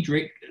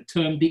Friedrich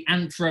termed the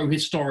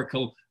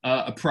anthro-historical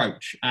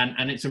approach.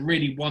 And it's a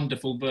really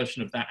wonderful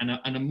version of that,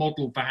 and a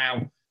model for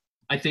how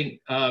I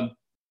think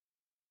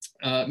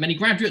many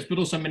graduates, but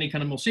also many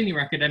kind of more senior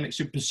academics,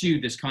 should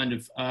pursue this kind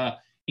of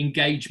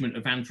engagement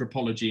of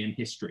anthropology and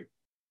history.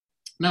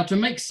 Now, to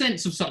make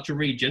sense of such a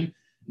region,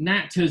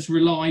 Nat has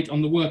relied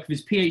on the work of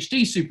his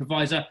PhD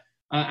supervisor,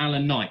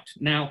 Alan Knight.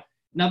 Now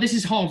this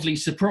is hardly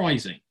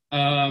surprising.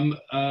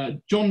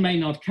 John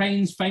Maynard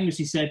Keynes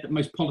famously said that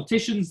most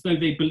politicians, though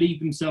they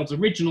believed themselves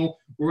original,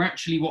 were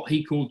actually what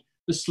he called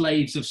the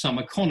slaves of some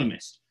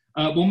economist.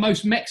 Well,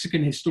 most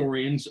Mexican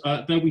historians,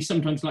 though we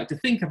sometimes like to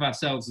think of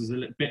ourselves as a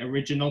little bit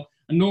original,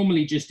 are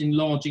normally just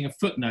enlarging a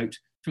footnote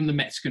from the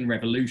Mexican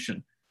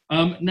Revolution.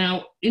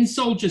 Now, in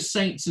Soldiers,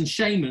 Saints and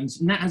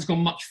Shamans, Nat has gone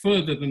much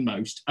further than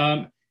most.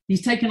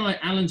 He's taken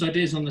Alan's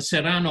ideas on the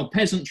Serrano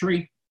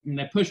peasantry and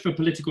their push for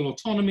political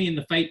autonomy in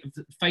the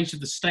face of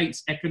the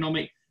state's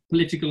economic,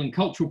 political and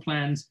cultural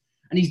plans,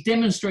 and he's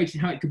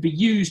demonstrated how it could be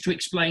used to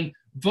explain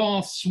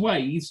vast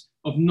swathes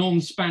of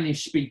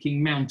non-Spanish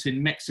speaking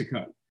mountain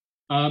Mexico.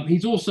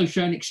 He's also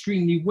shown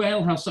extremely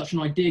well how such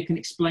an idea can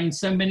explain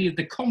so many of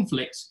the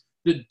conflicts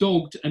that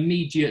dogged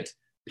immediate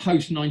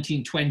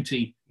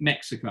post-1920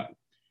 Mexico.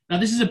 Now,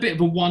 this is a bit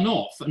of a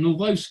one-off, and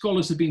although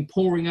scholars have been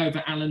poring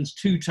over Alan's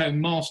two-tome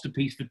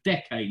masterpiece for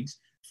decades,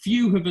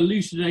 few have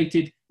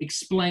elucidated,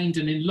 explained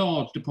and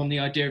enlarged upon the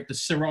idea of the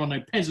Serrano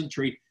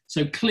peasantry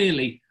so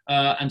clearly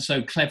and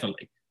so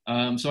cleverly.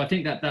 So I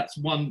think that's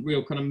one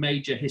real kind of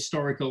major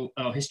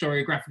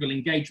historiographical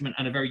engagement,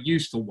 and a very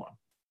useful one.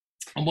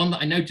 And one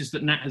that I noticed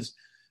that Nat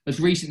has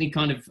recently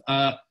kind of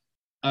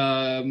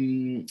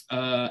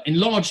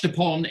enlarged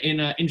upon in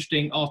an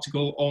interesting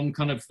article on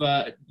kind of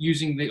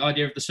using the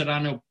idea of the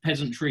Serrano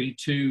peasantry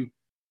to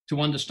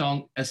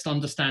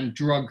understand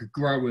drug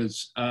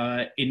growers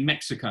in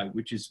Mexico,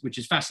 which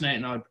is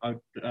fascinating. I'd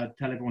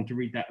tell everyone to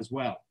read that as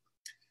well.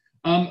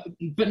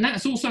 But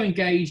Nat's also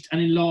engaged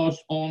and enlarged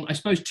on, I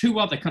suppose, two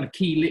other kind of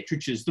key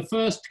literatures. The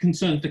first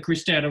concerns the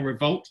Cristero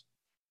Revolt,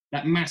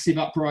 that massive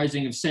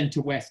uprising of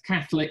centre-west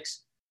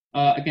Catholics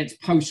against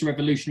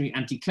post-revolutionary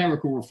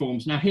anti-clerical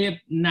reforms. Now here,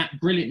 Nat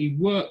brilliantly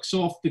works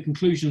off the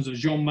conclusions of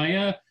Jean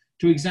Mayer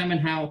to examine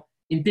how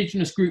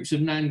indigenous groups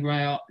of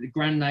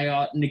Gran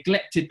Nayar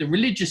neglected the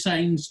religious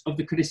aims of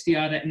the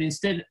Cristiada and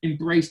instead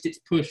embraced its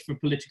push for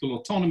political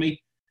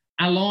autonomy,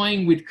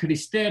 allying with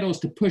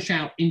Cristeros to push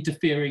out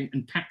interfering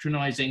and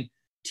patronizing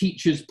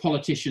teachers,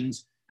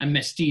 politicians, and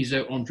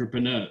mestizo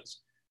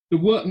entrepreneurs. The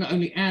work not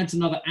only adds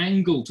another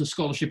angle to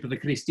scholarship of the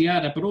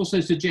Cristiada, but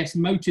also suggests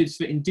motives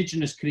for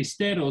indigenous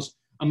Cristeros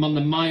among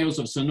the Mayos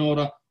of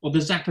Sonora, or the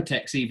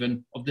Zapotecs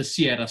even of the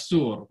Sierra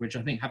Sur, which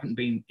I think haven't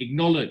been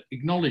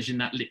acknowledged in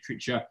that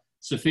literature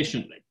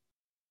sufficiently.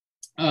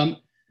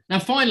 Now Now,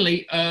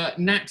 finally,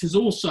 Nat's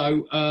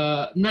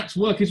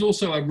work is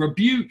also a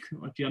rebuke.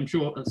 Actually, I'm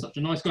sure such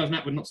a nice guy as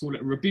Nat would not call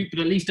it a rebuke,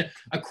 but at least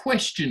a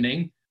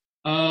questioning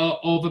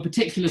of a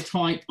particular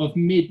type of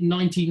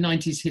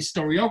mid-1990s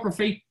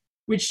historiography,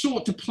 which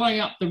sought to play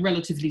up the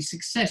relatively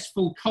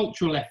successful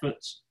cultural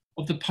efforts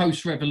of the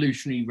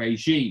post-revolutionary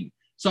regime.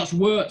 Such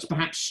works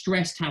perhaps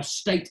stressed how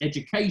state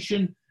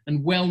education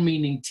and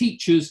well-meaning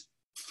teachers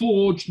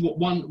forged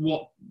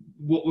what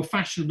were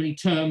fashionably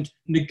termed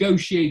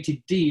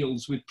negotiated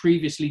deals with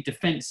previously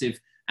defensive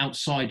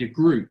outsider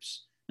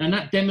groups. And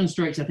that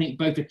demonstrates, I think,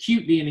 both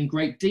acutely and in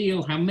great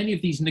deal how many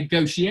of these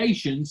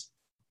negotiations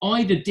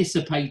either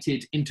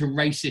dissipated into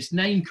racist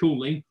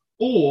name-calling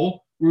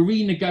or were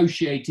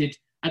renegotiated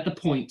at the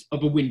point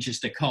of a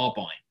Winchester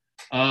carbine.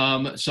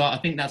 So I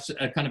think that's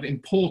a kind of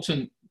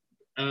important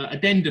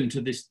addendum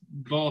to this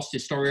vast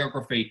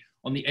historiography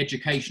on the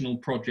educational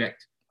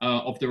project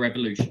of the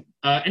revolution.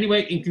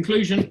 Anyway, in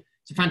conclusion,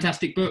 it's a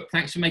fantastic book.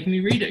 Thanks for making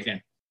me read it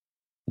again.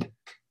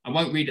 I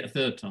won't read it a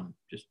third time,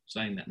 just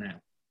saying that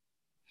now.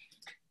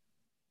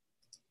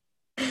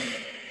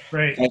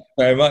 Great. Thanks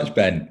very much,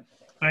 Ben.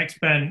 Thanks,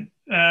 Ben.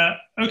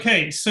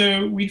 Okay,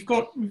 so we've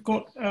got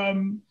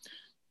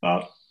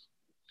about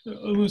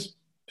almost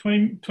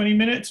 20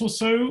 minutes or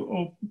so,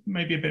 or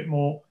maybe a bit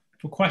more,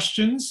 for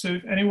questions. So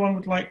if anyone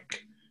would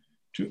like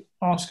to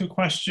ask a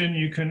question,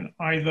 you can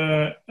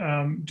either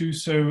do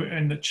so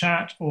in the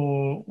chat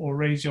or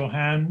raise your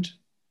hand.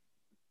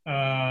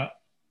 And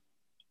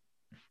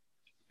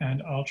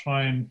I'll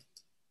try and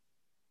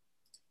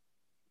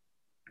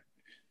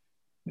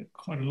get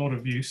quite a lot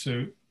of you,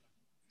 so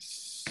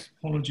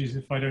apologies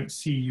if I don't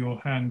see your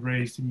hand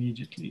raised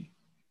immediately.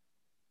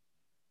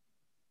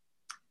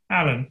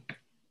 Alan.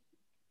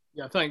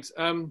 Yeah, thanks.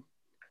 Can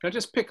I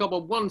just pick up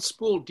on one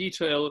small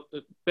detail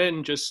that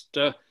Ben just,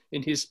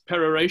 in his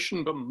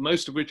peroration, but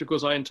most of which, of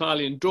course, I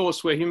entirely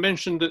endorse, where he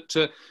mentioned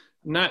that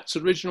Nat's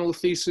original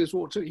thesis,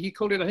 he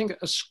called it, I think,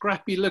 a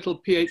scrappy little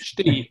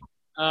PhD.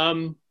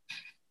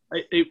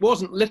 It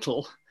wasn't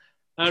little.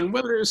 And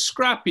whether it was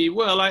scrappy,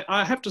 well,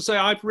 I have to say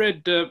I've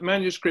read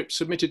manuscripts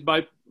submitted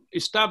by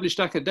established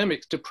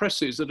academics to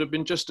presses that have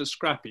been just as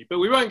scrappy, but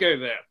we won't go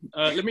there.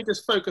 Let me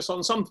just focus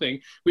on something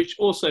which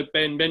also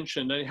Ben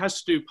mentioned, and it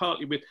has to do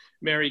partly with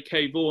Mary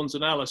Kay Vaughan's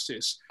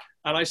analysis.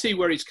 And I see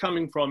where he's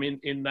coming from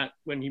in that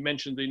when he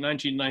mentioned the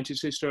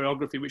 1990s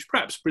historiography, which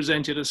perhaps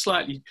presented a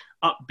slightly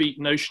upbeat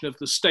notion of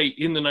the state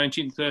in the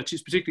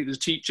 1930s, particularly the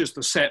teachers,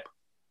 the SEP,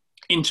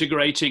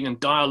 integrating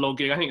and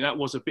dialoguing. I think that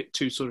was a bit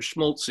too sort of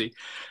schmaltzy.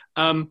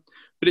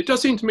 But it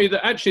does seem to me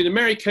that actually the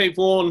Mary Kay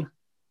Vaughan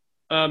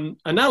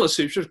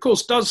analysis, which of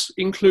course does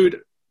include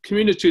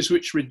communities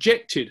which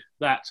rejected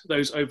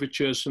those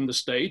overtures from the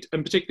state,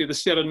 and particularly the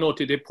Sierra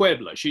Norte de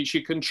Puebla.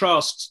 She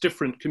contrasts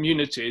different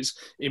communities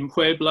in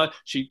Puebla.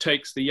 She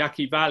takes the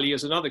Yaqui Valley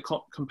as another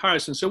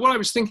comparison. So what I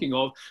was thinking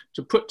of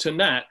to put to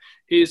Nat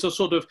is a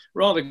sort of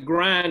rather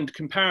grand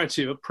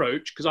comparative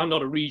approach, because I'm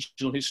not a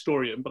regional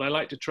historian, but I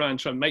like to try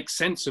and make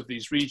sense of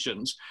these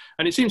regions.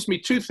 And it seems to me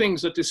two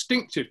things are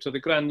distinctive to the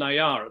Gran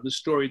Nayar, the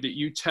story that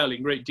you tell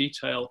in great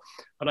detail.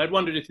 And I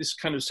wondered if this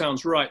kind of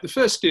sounds right. The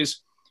first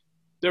is,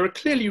 there are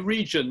clearly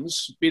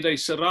regions, be they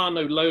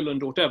Serrano,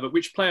 Lowland, or whatever,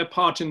 which play a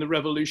part in the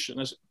revolution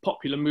as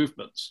popular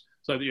movements.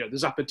 So the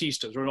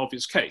Zapatistas are an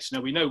obvious case.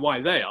 Now we know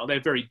why they are. They're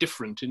very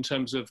different in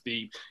terms of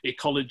the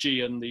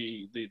ecology and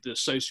the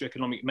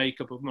socioeconomic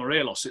makeup of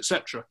Morelos,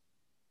 etc.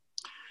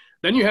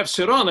 Then you have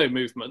Serrano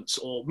movements,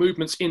 or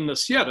movements in the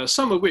Sierra,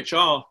 some of which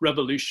are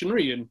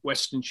revolutionary in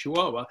Western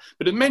Chihuahua,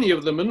 but many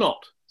of them are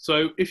not.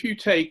 So if you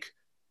take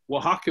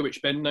Oaxaca,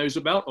 which Ben knows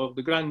about, or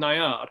the Gran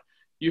Nayar,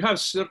 you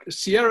have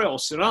Sierra or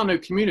Serrano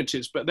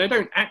communities, but they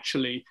don't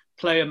actually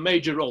play a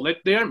major role. They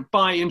don't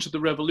buy into the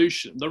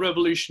revolution. The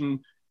revolution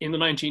in the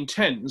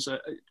 1910s,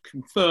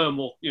 confirm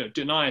or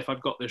deny if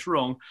I've got this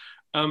wrong,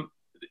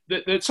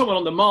 they're somewhat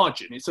on the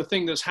margin. It's a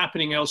thing that's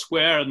happening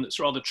elsewhere and that's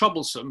rather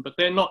troublesome, but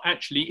they're not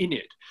actually in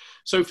it.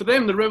 So for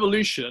them, the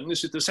revolution,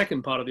 this is the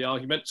second part of the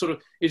argument, sort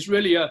of is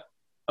really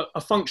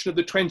a function of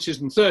the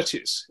 20s and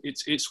 30s.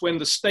 It's when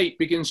the state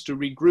begins to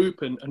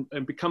regroup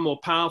and become more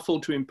powerful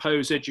to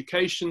impose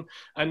education.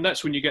 And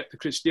that's when you get the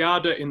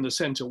Cristiada in the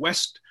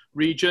center-west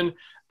region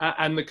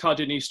and the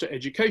Cardenista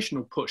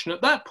educational push. And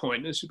at that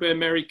point, this is where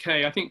Mary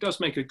Kay, I think, does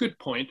make a good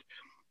point.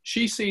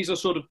 She sees a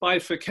sort of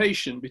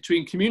bifurcation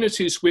between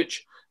communities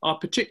which are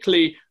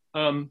particularly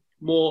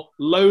more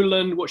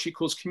lowland, what she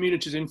calls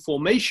communities in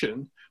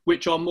formation,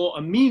 which are more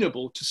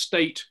amenable to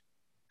state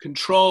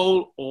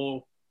control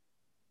or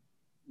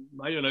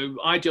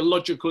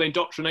ideological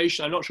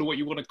indoctrination. I'm not sure what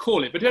you want to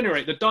call it, but at any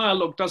rate, the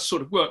dialogue does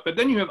sort of work. But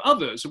then you have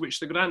others, of which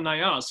the Gran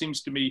Nayar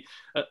seems to be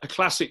a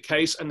classic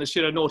case, and the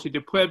Sierra Norte de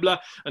Puebla,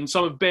 and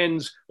some of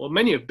Ben's, or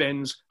many of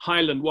Ben's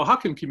highland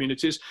Oaxacan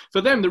communities.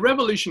 For them, the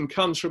revolution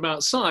comes from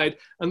outside,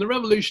 and the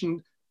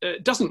revolution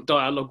doesn't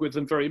dialogue with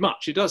them very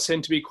much. It does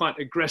tend to be quite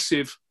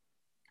aggressive.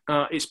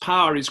 Its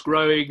power is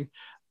growing,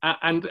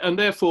 and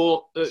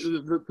therefore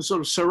the sort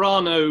of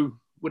Serrano,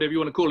 whatever you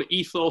want to call it,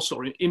 ethos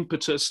or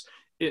impetus,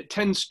 it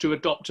tends to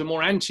adopt a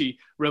more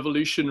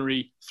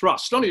anti-revolutionary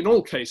thrust. Not in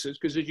all cases,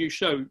 because as you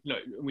show,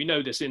 we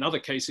know this in other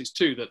cases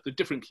too, that the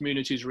different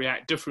communities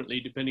react differently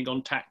depending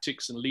on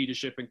tactics and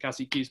leadership and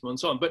caciquismo and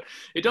so on. But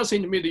it does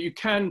seem to me that you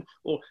can,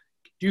 or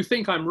do you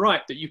think I'm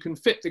right, that you can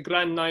fit the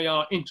Gran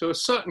Nayar into a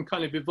certain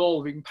kind of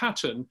evolving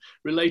pattern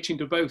relating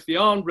to both the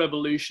armed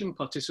revolution,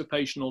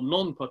 participation or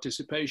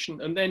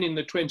non-participation, and then in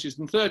the 20s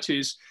and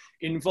 30s,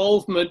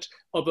 involvement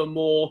of a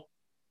more,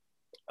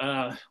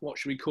 what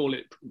should we call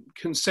it,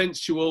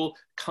 consensual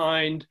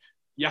kind,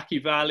 Yaqui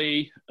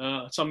Valley,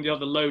 some of the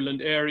other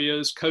lowland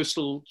areas,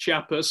 coastal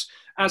Chiapas,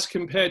 as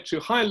compared to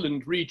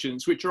highland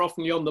regions, which are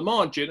often on the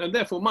margin and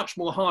therefore much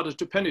more harder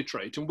to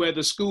penetrate, and where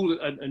the school,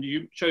 and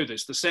you show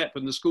this, the SEP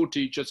and the school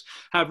teachers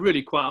have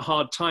really quite a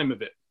hard time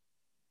of it.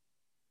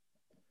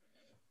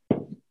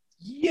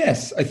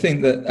 Yes, I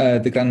think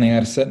that the Gran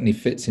Nayar certainly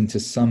fits into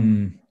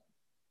some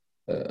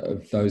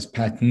of those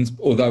patterns,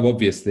 although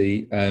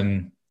obviously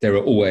there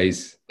are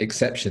always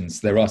exceptions.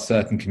 There are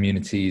certain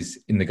communities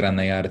in the Gran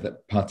Nayar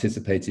that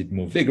participated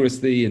more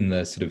vigorously in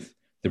the sort of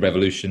the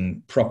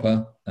revolution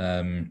proper,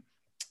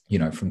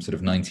 from sort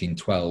of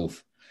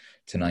 1912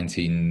 to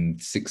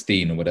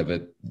 1916 or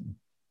whatever,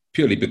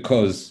 purely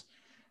because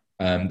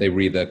they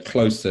were either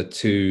closer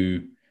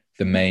to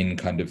the main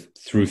kind of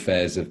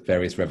thoroughfares of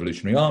various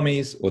revolutionary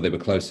armies, or they were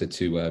closer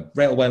to a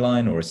railway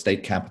line or a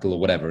state capital or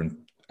whatever.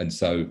 And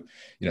so,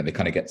 they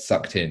kind of get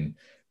sucked in,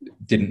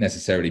 didn't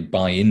necessarily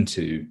buy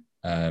into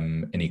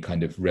any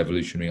kind of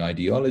revolutionary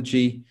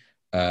ideology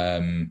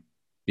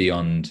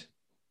beyond,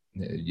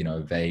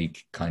 vague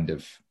kind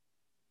of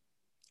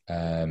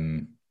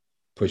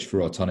push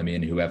for autonomy,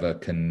 and whoever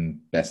can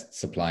best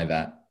supply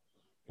that,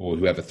 or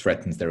whoever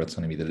threatens their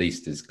autonomy the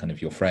least, is kind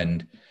of your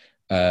friend.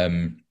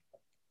 But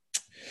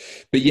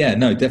yeah,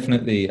 no,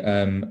 definitely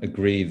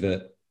agree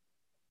that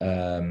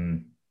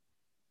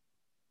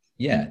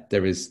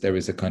there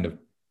is a kind of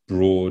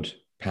broad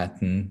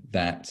pattern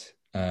that,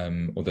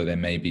 although there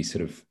may be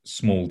sort of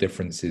small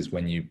differences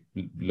when you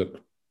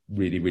look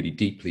really, really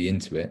deeply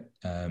into it.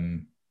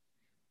 And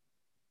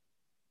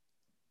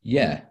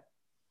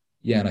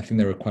I think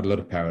there are quite a lot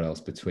of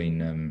parallels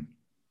between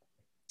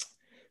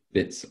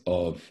bits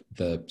of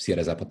the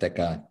Sierra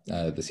Zapoteca,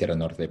 the Sierra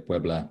Norte de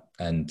Puebla,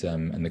 and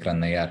the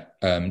Gran Nayar,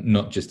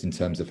 not just in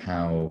terms of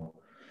how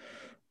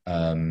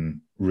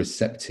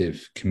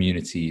receptive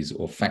communities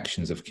or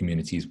factions of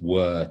communities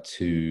were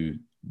to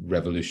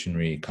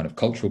revolutionary kind of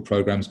cultural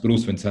programs, but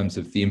also in terms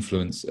of the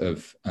influence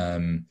of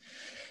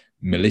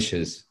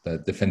militias, the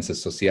defensas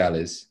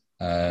sociales,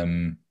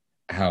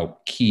 how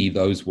key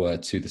those were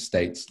to the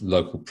state's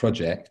local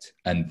project,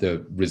 and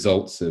the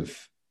results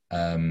of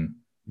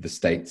the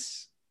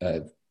state's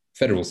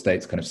federal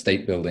state's kind of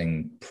state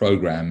building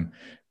program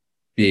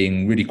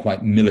being really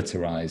quite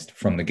militarized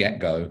from the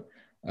get-go,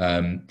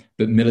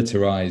 but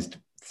militarized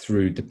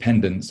through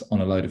dependence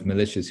on a load of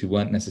militias who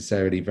weren't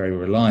necessarily very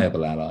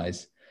reliable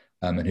allies,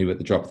 and who at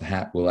the drop of the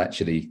hat will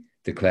actually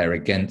declare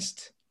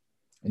against,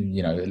 at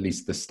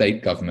least the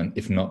state government,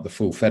 if not the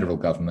full federal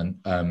government,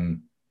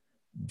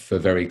 for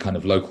very kind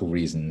of local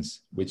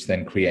reasons, which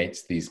then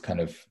creates these kind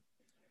of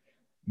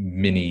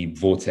mini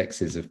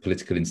vortexes of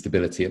political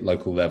instability at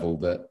local level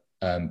that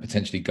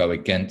potentially go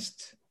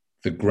against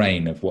the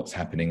grain of what's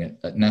happening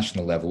at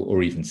national level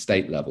or even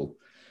state level.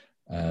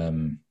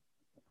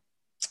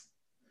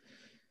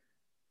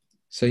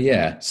 So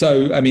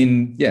I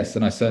mean, yes,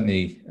 and I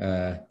certainly,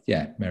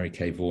 Mary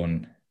Kay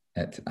Vaughan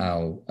et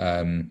al.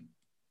 And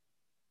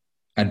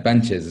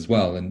Banchez as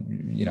well,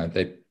 and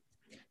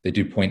they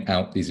do point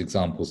out these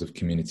examples of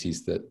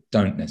communities that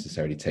don't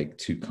necessarily take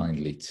too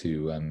kindly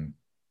to, and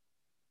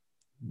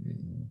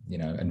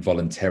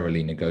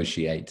voluntarily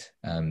negotiate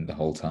the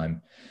whole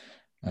time.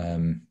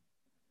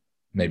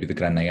 Maybe the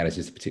Gran Nayar is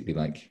just a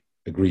particularly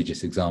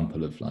egregious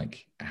example of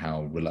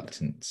how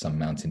reluctant some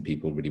mountain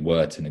people really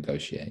were to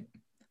negotiate,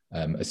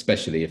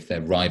 especially if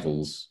their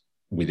rivals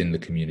within the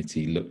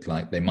community looked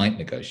like they might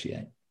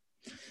negotiate.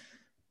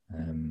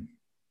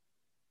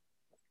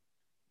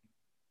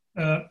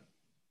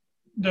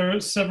 There are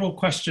several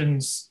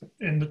questions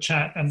in the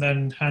chat and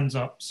then hands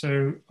up,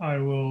 so I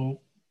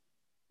will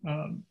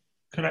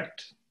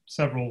collect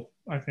several,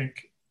 I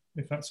think,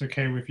 if that's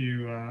okay with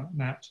you,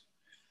 Nat.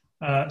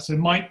 So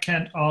Mike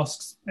Kent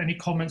asks, any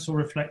comments or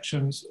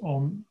reflections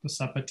on the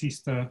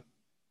Zapatista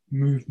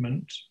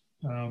movement?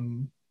 I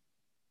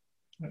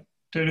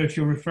don't know if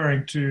you're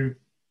referring to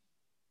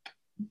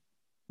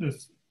the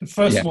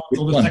first ones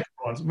or the second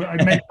ones.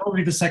 I meant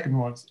probably the second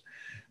ones.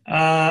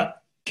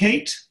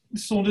 Kate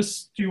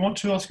Saunders, do you want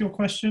to ask your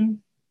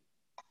question?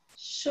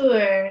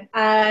 Sure.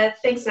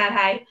 Thanks, Nat.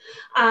 Hi.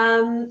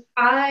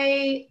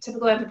 I,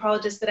 typical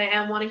anthropologist that I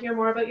am, want to hear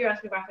more about your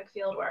ethnographic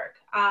fieldwork,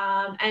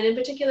 and in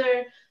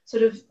particular,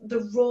 sort of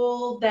the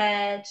role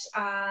that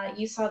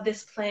you saw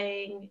this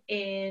playing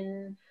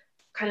in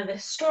kind of the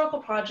historical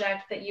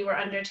project that you were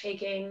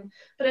undertaking.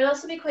 But I'd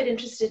also be quite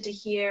interested to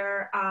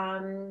hear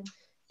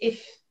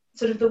if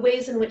sort of the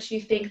ways in which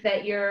you think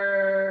that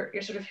your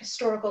sort of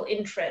historical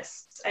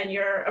interests and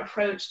your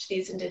approach to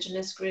these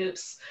indigenous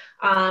groups,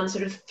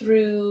 sort of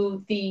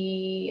through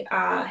the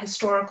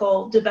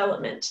historical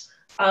development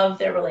of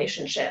their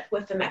relationship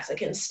with the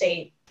Mexican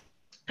state,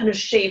 kind of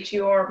shaped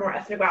your more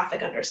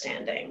ethnographic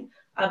understanding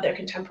of their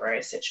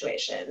contemporary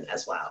situation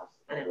as well,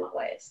 and in what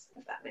ways,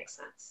 if that makes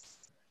sense.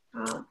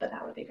 But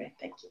that would be great,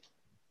 thank you.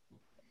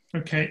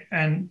 Okay,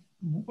 and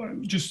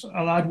just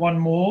I'll add one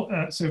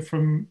more. So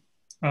from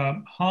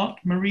Heart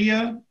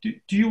Maria, do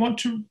you want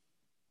to,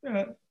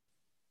 I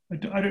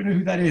don't know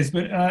who that is,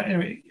 but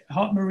anyway,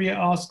 Heart Maria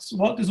asks,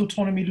 what does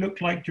autonomy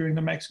look like during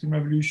the Mexican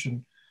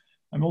Revolution?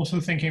 I'm also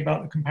thinking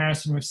about the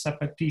comparison with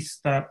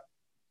Zapatista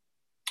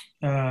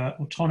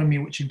autonomy,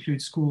 which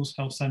includes schools,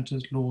 health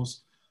centers,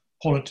 laws,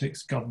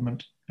 politics,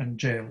 government, and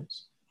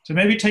jails. So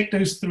maybe take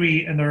those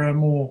three, and there are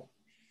more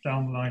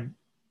down the line.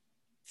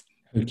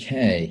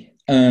 Okay.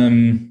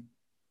 Current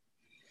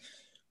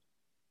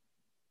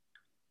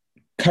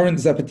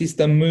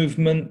Zapatista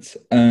movement.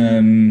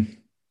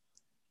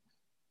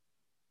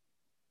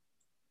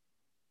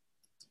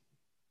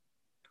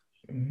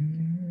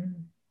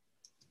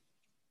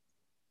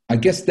 I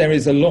guess there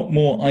is a lot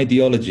more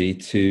ideology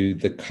to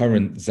the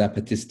current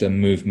Zapatista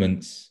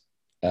movement's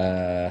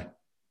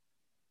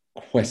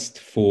quest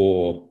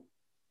for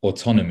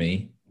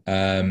autonomy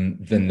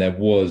than there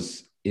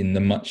was in the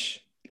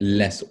much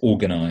less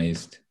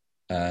organized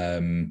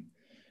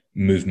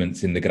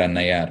movements in the Gran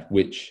Nayar,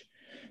 which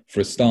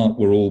for a start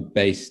were all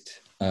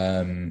based,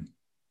 it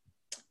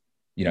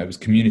was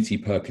community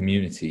per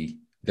community.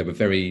 There was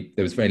very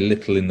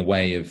little in the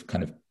way of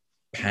kind of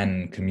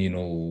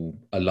pan-communal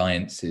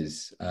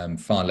alliances,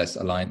 far less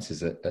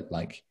alliances at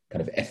like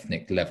kind of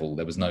ethnic level.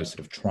 There was no sort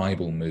of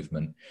tribal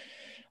movement.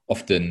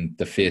 Often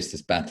the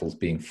fiercest battles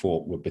being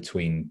fought were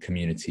between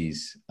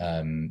communities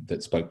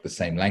that spoke the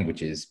same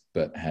languages,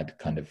 but had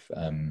kind of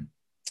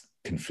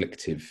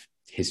conflictive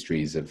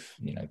histories of,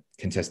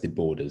 contested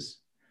borders.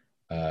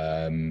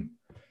 That's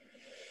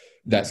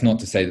not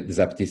to say that the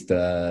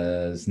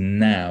Zapatistas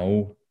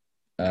now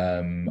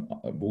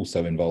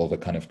also involve a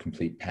kind of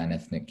complete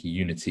pan-ethnic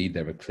unity.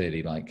 There are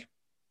clearly like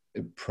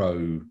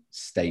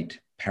pro-state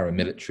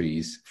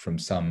paramilitaries from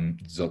some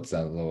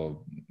Tzotzil or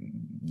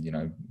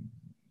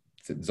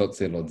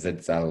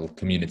Tzetzal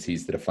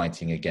communities that are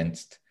fighting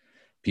against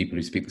people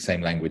who speak the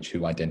same language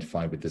who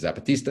identify with the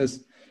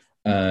Zapatistas.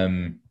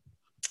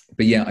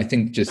 But yeah, I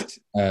think just,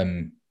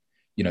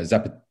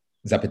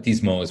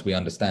 Zapatismo, as we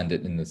understand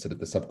it in the sort of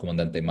the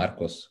Subcomandante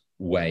Marcos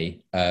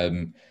way,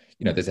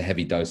 there's a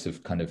heavy dose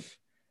of kind of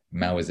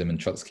Maoism and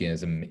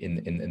Trotskyism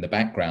in the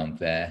background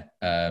there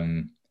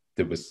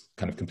that was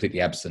kind of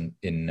completely absent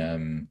in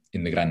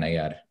the Gran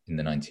Nayar in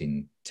the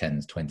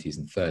 1910s, 20s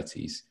and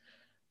 30s.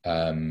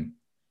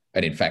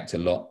 And in fact, a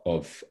lot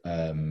of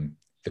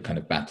the kind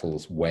of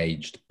battles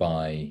waged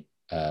by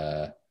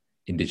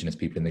indigenous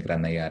people in the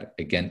Gran Nayar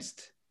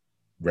against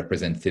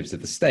representatives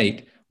of the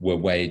state were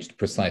waged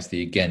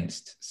precisely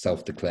against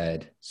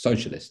self-declared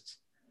socialists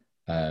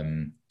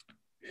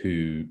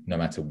who, no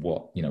matter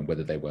what,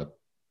 whether they were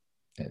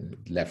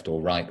left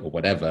or right or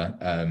whatever,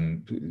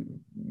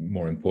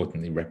 more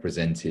importantly,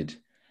 represented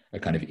a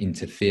kind of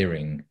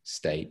interfering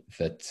state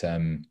that,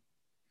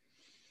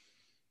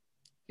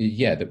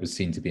 that was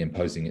seen to be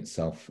imposing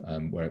itself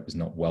where it was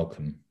not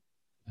welcome.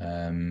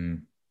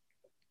 And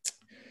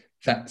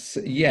I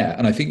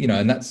think,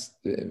 and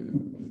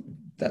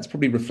that's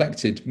probably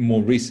reflected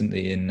more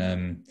recently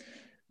in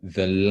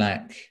the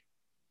lack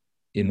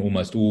in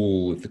almost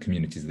all of the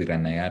communities of the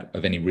Gran Nayar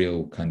of any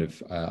real kind of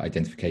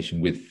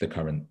identification with the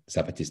current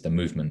Zapatista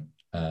movement.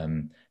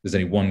 There's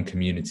only one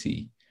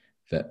community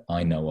that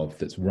I know of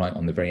that's right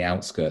on the very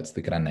outskirts of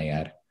the Gran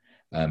Nayar,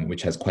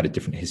 which has quite a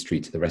different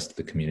history to the rest of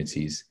the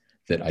communities,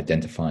 that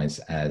identifies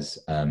as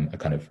a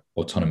kind of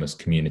autonomous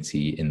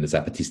community in the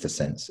Zapatista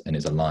sense and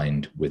is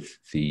aligned with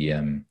the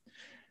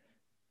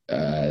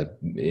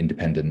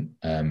independent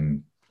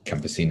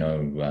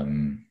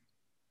campesino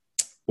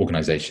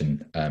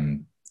organization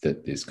that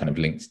is kind of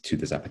linked to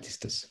the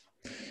Zapatistas.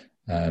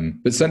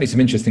 But certainly some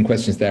interesting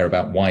questions there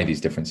about why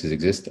these differences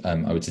exist.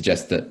 I would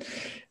suggest that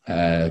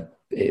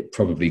it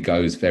probably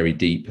goes very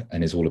deep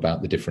and is all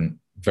about the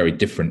very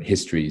different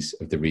histories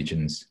of the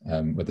regions.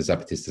 Where the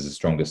Zapatistas are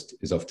strongest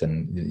is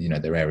often,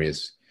 their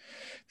areas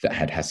that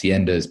had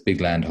haciendas,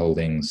 big land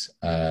holdings,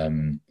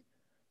 and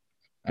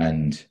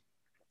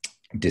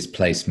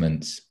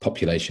displacements,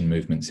 population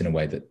movements in a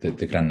way that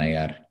the Gran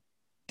Nayar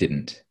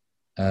didn't.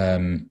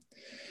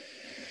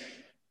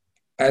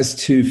 As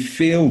to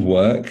field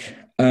work,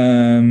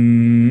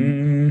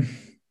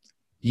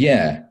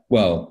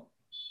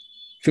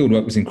 field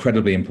work was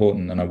incredibly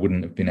important, and I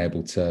wouldn't have been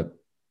able to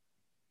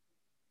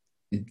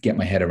get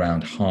my head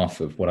around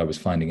half of what I was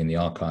finding in the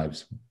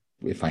archives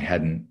if I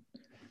hadn't,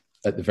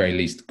 at the very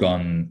least,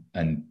 gone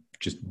and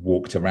just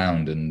walked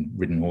around and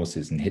ridden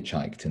horses and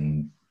hitchhiked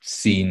and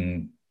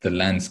seen the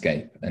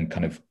landscape and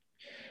kind of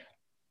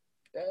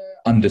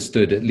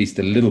understood at least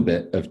a little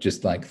bit of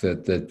just like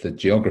the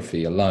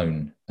geography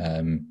alone.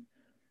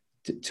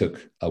 It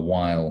took a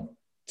while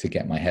to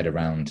get my head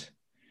around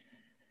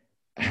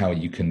how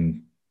you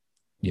can,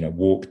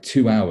 walk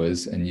 2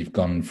 hours and you've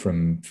gone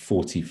from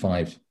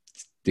 45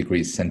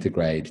 degrees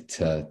centigrade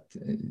to,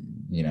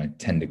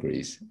 10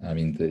 degrees. I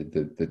mean,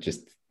 the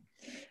just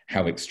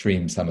how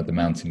extreme some of the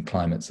mountain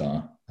climates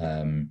are.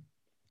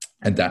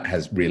 And that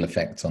has real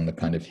effects on the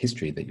kind of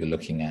history that you're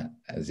looking at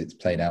as it's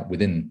played out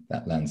within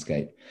that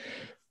landscape.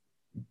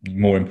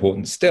 More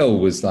important still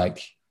was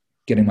like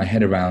getting my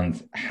head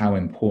around how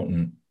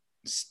important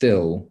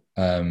still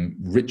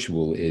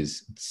ritual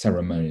is,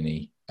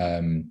 ceremony,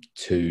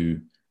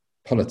 to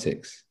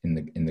politics in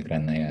the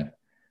Gran Nayar.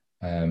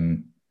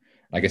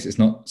 I guess it's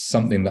not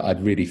something that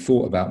I'd really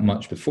thought about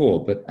much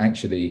before, but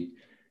actually,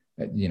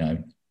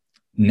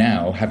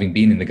 now having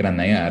been in the Gran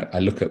Nayar, I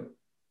look at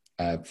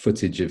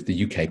footage of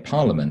the UK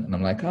Parliament and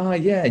I'm like,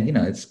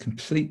 it's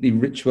completely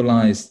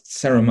ritualized,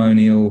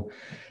 ceremonial.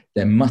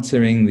 They're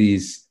muttering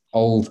these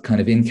old kind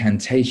of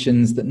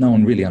incantations that no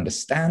one really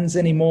understands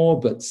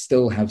anymore, but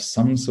still have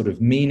some sort of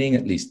meaning,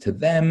 at least to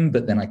them.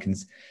 But then I can,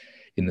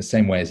 in the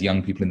same way as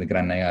young people in the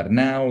Gran Nayar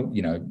now,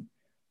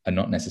 are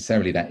not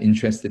necessarily that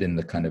interested in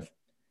the kind of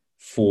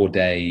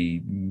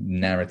 4-day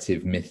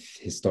narrative, myth,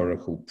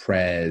 historical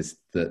prayers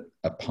that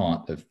are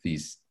part of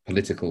these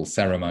political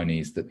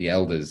ceremonies that the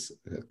elders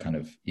are kind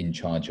of in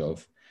charge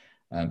of.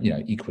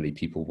 Equally,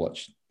 people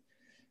watch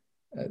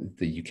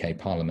the UK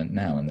Parliament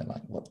now and they're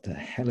like, what the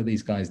hell are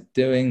these guys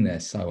doing?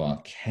 They're so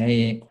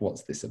archaic.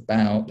 What's this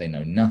about? They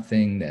know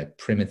nothing. They're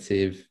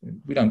primitive.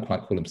 We don't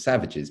quite call them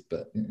savages,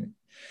 but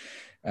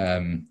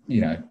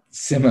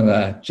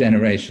similar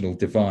generational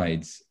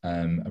divides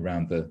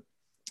around the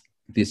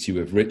issue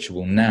of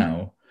ritual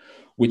now,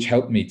 which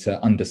helped me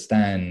to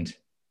understand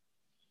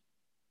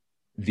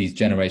these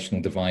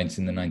generational divides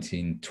in the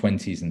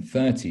 1920s and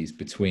 30s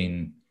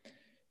between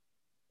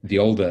the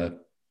older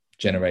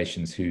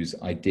generations whose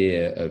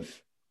idea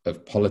of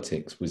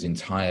politics was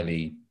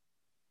entirely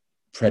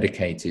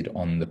predicated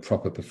on the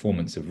proper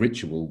performance of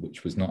ritual,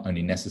 which was not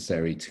only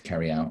necessary to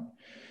carry out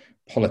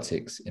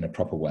politics in a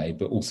proper way,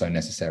 but also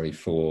necessary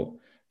for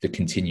the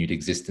continued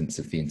existence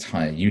of the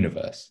entire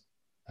universe.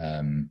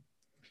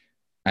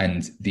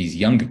 And these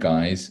younger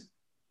guys,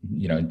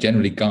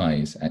 generally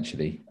guys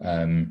actually,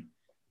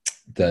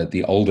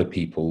 the older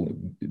people,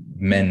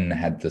 men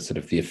had the sort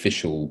of the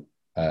official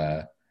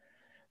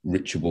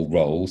ritual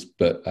roles,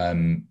 but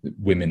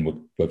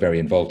women were very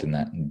involved in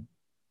that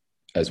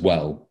as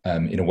well,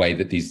 in a way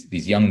that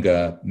these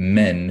younger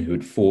men who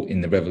had fought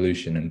in the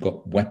revolution and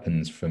got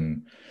weapons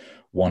from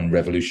one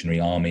revolutionary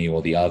army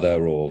or the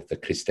other, or the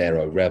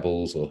Cristero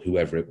rebels or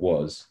whoever it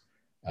was,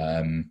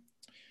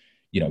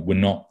 were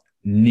not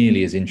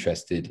nearly as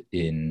interested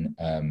in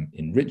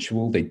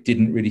ritual. They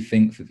didn't really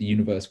think that the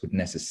universe would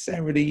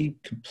necessarily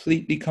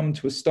completely come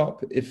to a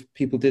stop if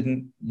people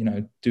didn't,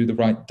 do the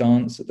right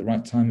dance at the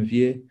right time of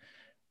year.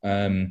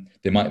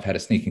 They might have had a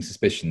sneaking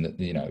suspicion that,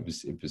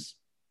 it was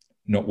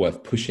not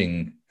worth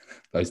pushing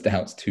those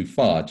doubts too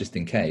far, just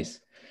in case.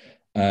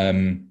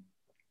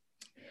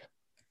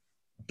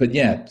 But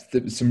yeah,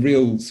 there was some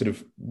real sort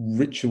of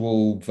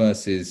ritual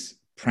versus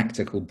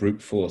practical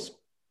brute force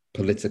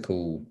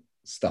political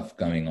stuff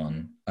going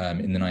on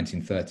in the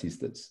 1930s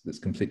that's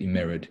completely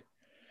mirrored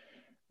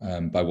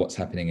by what's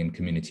happening in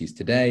communities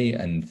today.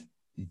 And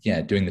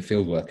yeah, doing the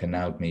fieldwork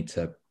allowed me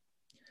to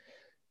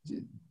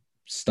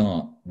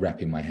start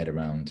wrapping my head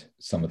around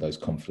some of those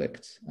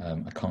conflicts.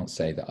 I can't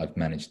say that I've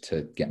managed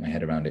to get my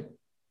head around it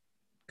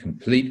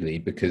completely,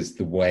 because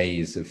the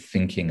ways of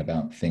thinking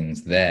about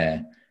things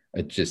there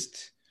are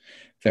just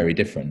very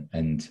different.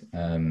 And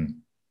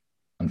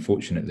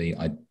unfortunately,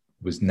 I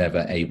was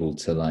never able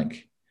to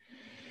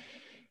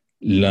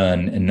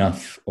learn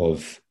enough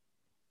of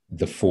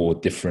the 4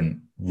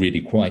 different,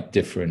 really quite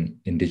different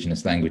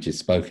Indigenous languages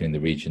spoken in the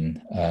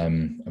region.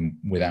 And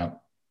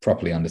without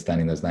properly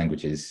understanding those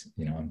languages,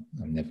 I'm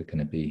never going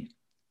to be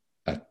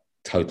a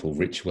total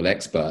ritual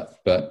expert.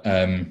 But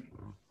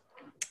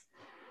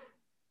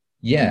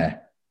yeah,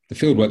 the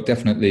fieldwork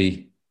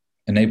definitely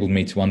enabled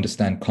me to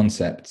understand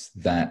concepts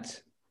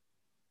that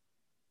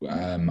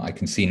I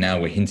can see now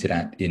were hinted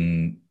at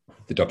in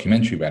the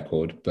documentary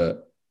record,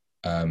 but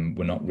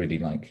were not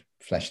really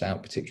fleshed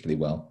out particularly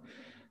well.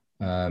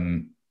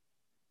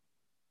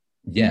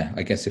 Yeah,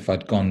 I guess if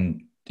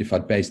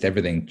I'd based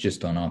everything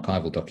just on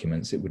archival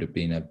documents, it would have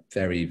been a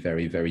very,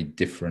 very, very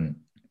different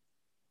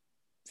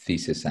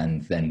thesis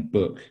and then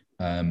book.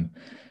 And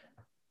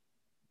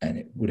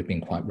it would have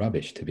been quite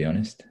rubbish, to be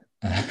honest,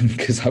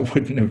 because I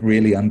wouldn't have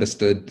really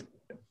understood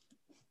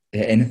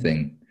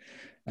anything,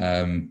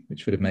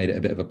 which would have made it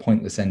a bit of a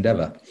pointless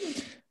endeavor.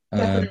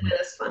 Definitely way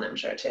less fun, I'm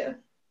sure, too.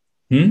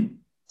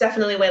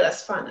 Definitely way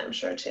less fun, I'm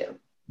sure, too.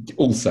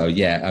 Also,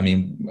 yeah, I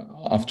mean,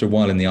 after a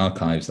while in the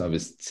archives, I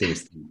was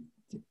seriously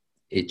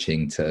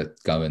itching to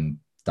go and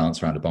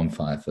dance around a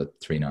bonfire for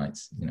 3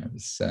 nights. It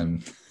was,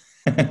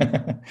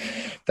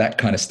 that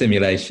kind of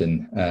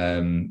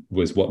stimulation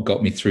was what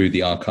got me through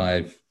the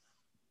archive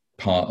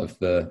part of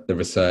the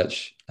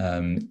research,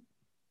 in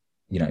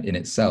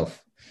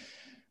itself.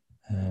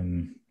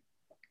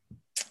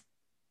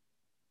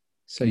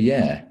 So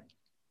yeah,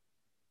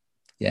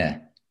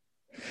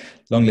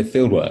 long live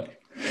fieldwork.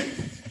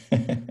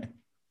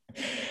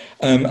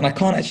 And I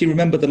can't actually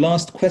remember the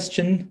last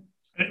question.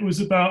 It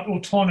was about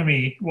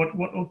autonomy.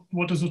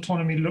 What does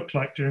autonomy look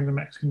like during the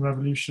Mexican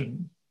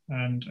Revolution,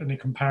 and any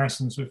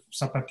comparisons with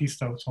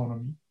Zapatista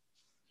autonomy?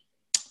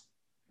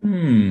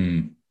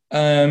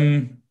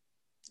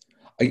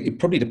 It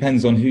probably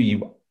depends on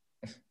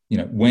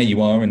where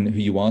you are and who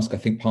you ask. I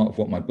think part of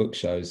what my book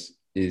shows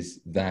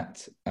is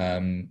that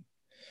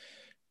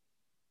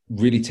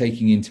really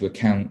taking into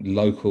account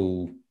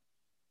local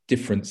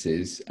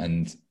differences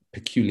and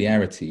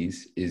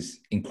peculiarities is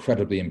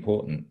incredibly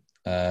important.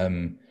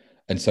 And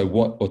so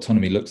what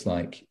autonomy looks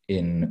like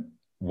in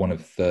one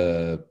of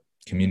the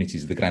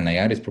communities of the Gran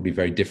Nayar is probably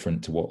very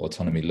different to what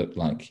autonomy looked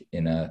like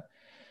in a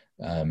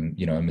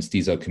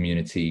mestizo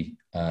community,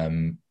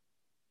 2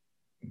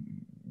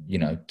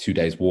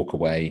 days walk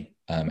away,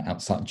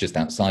 just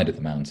outside of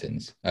the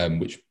mountains,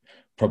 which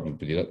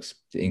probably looks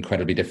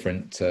incredibly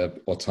different to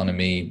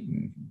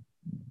autonomy,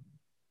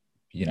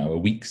 a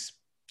week's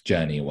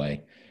journey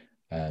away,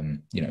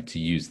 to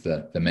use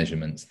the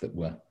measurements that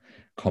were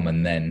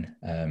common then.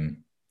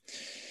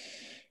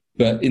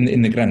 But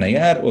in the Gran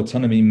Nayar,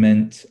 autonomy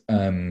meant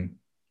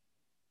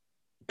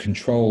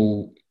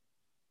control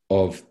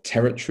of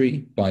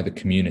territory by the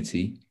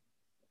community,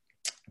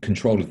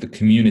 control of the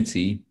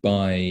community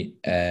by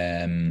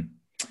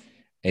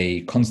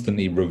a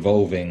constantly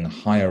revolving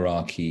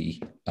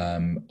hierarchy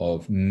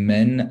of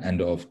men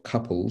and of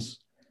couples,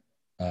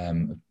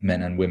 men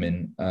and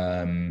women,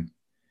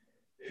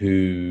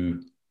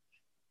 who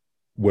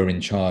were in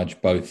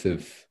charge both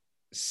of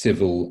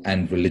civil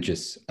and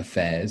religious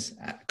affairs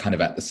kind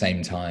of at the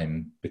same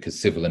time, because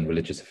civil and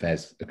religious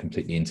affairs are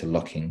completely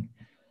interlocking.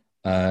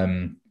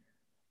 And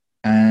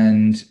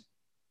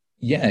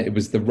yeah, it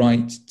was the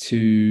right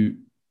to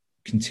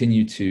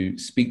continue to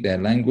speak their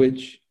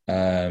language,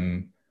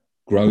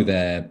 grow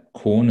their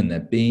corn and their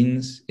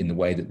beans in the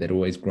way that they'd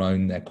always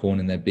grown their corn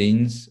and their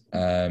beans.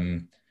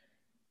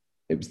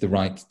 It was the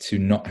right to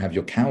not have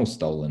your cow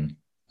stolen,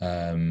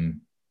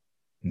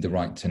 the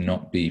right to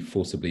not be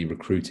forcibly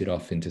recruited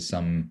off into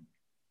some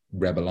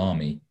rebel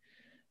army.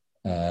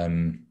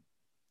 And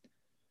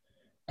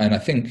I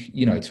think,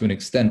 to an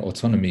extent,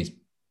 autonomy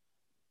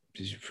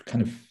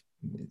kind of,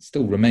 it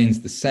still remains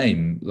the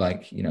same.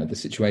 Like, the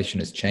situation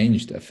has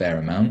changed a fair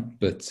amount,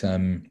 but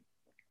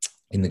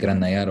in the Gran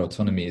Nayar,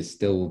 autonomy is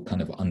still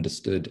kind of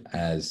understood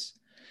as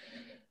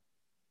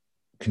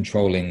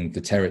controlling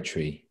the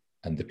territory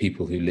and the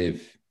people who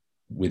live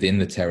within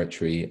the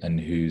territory and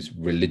whose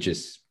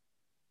religious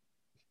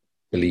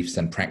beliefs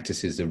and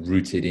practices are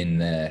rooted in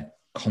their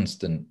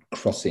constant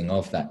crossing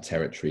of that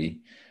territory.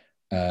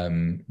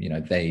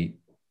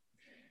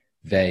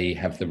 They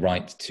have the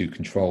right to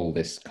control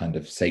this kind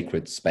of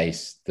sacred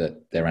space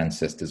that their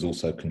ancestors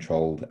also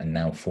controlled and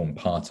now form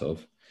part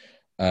of.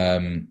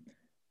 To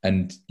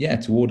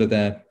order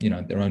their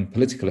own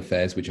political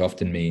affairs, which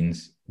often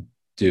means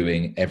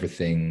doing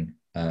everything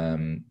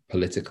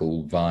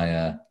political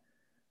via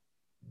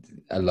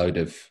a load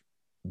of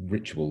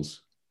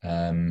rituals,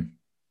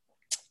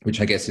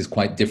 which I guess is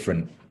quite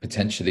different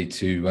potentially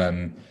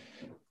to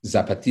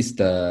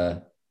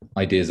Zapatista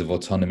ideas of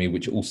autonomy,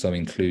 which also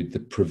include the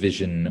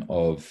provision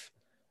of,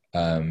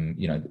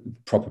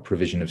 proper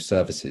provision of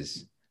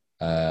services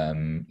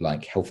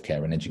like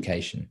healthcare and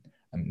education.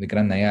 The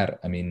Gran Nayar,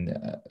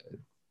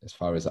 as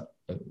far as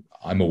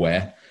I'm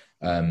aware,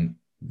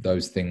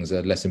 those things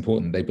are less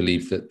important. They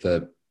believe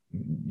that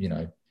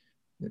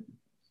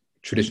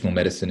traditional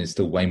medicine is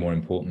still way more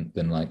important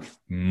than like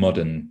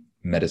modern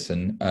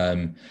medicine.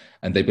 And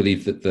they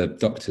believe that the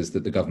doctors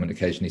that the government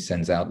occasionally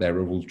sends out there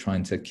are all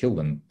trying to kill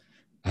them.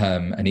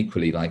 And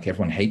equally, like,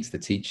 everyone hates the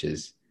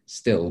teachers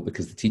still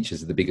because the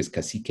teachers are the biggest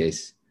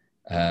caciques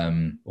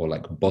or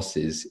like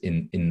bosses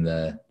in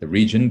the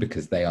region,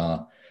 because they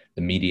are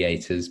the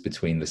mediators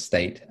between the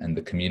state and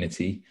the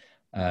community.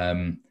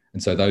 And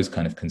so those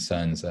kind of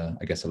concerns are,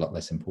 I guess, a lot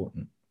less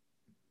important.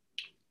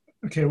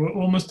 Okay, we're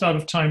almost out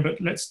of time,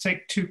 but let's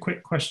take two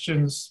quick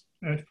questions,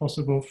 if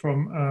possible,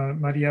 from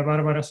Maria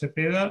Barbara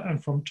Cepeda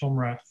and from Tom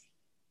Rath.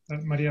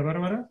 Maria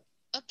Barbara?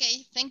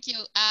 Okay, thank you.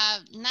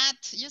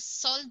 Nat, you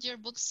sold your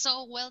book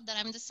so well that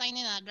I'm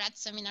designing a grad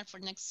seminar for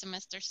next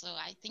semester, so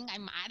I think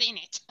I'm adding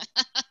it.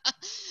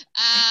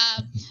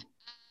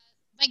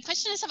 My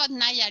question is about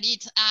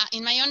Náayarite.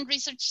 In my own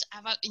research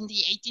in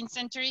the 18th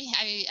century,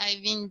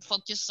 I've been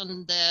focused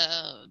on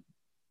the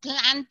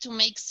plan to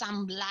make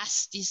San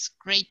Blas this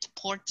great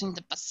port in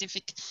the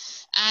Pacific,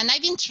 and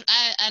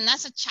and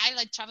as a child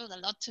I traveled a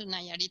lot to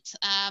Náayarite,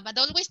 but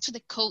always to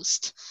the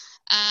coast.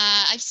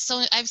 I've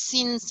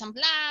seen San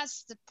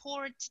Blas, the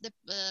port,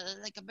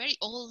 like a very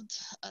old,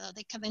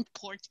 decadent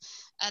port,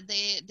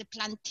 the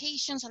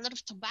plantations, a lot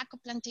of tobacco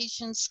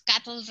plantations,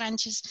 cattle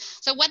ranches.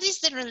 So what is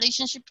the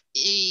relationship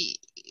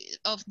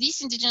of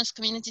these indigenous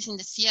communities in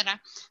the Sierra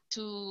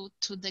to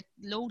the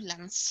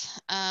lowlands?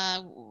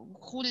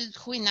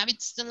 Who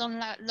inhabits the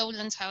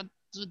lowlands? How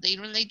do they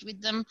relate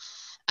with them?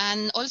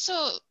 And also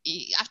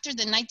after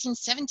the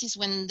 1970s,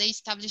 when they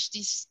established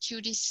this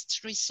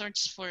tourist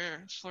research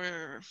for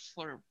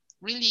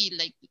really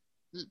like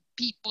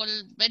people,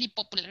 very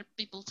popular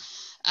people,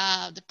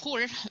 the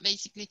poor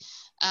basically,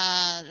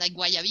 like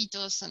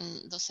Guayabitos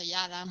and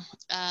Dosayada.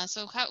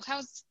 So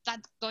how's that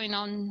going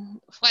on?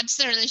 What's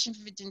the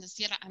relationship between the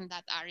Sierra and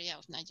that area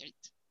of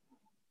Náayarite?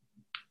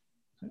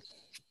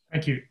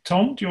 Thank you.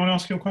 Tom, do you want to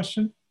ask your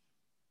question?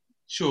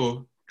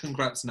 Sure.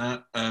 Congrats,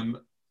 Nat. I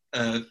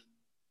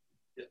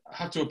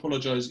have to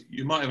apologise.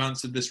 You might have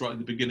answered this right at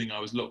the beginning. I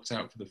was locked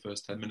out for the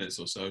first 10 minutes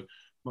or so.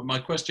 But my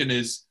question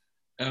is,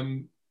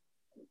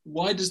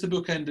 why does the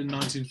book end in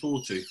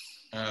 1940?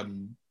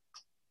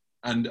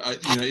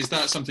 Is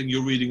that something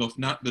you're reading off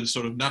the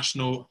sort of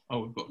national?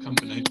 Oh, we've got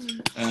company.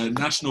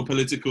 National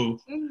political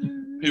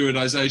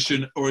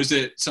periodization, or is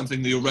it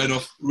something that you read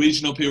off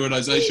regional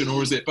periodization,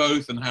 or is it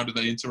both? And how do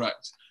they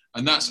interact?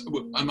 And that's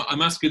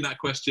I'm asking that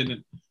question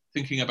and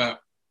thinking about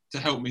to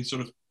help me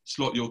sort of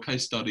slot your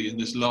case study in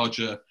this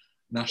larger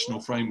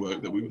national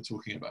framework that we were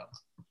talking about.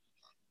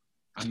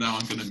 And now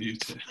I'm going to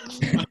mute it.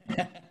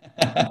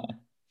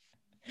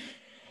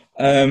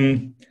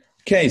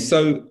 Okay,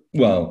 so,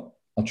 well,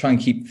 I'll try and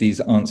keep these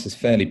answers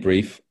fairly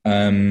brief.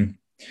 The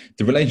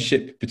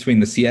relationship between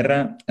the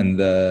Sierra and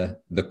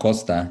the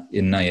Costa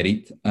in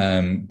Nayarit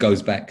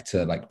goes back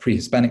to like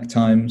pre-Hispanic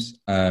times.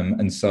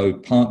 And so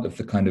part of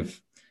the kind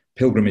of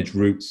pilgrimage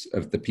routes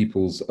of the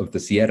peoples of the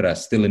Sierra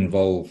still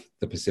involve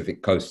the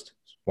Pacific coast.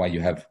 That's why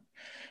you have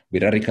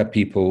Wixáritari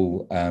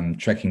people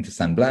trekking to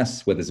San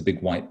Blas, where there's a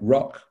big white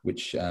rock,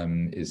 which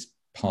is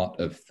part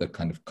of the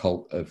kind of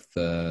cult of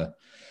the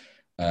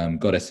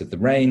goddess of the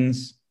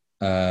rains.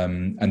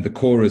 And the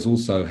Coras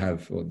also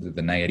have, or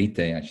the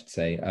Náayarite, I should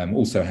say,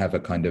 also have a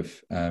kind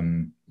of, a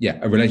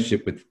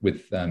relationship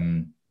with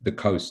the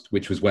coast,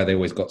 which was where they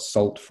always got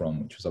salt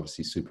from, which was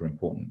obviously super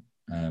important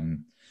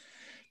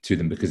to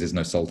them because there's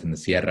no salt in the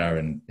Sierra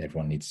and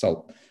everyone needs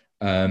salt.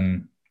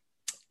 And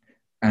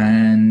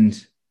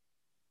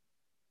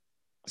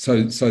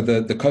so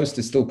the coast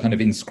is still kind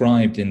of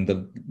inscribed in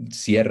the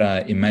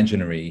Sierra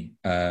imaginary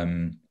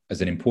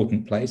as an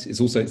important place. It's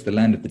the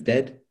land of the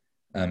dead.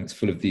 It's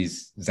full of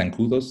these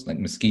zancudos, like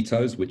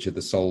mosquitoes, which are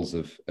the souls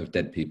of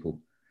dead people.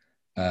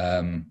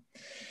 And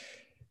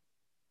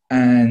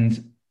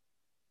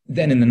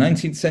then in the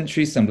 19th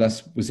century, San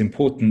Blas was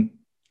important,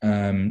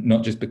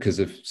 not just because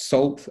of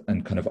salt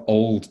and kind of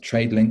old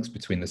trade links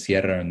between the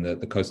Sierra and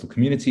the coastal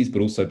communities,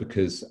 but also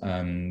because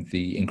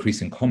the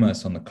increasing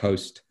commerce on the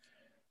coast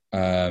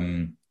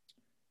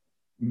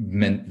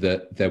meant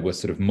that there were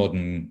sort of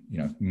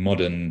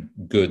modern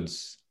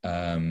goods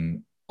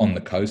on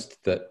the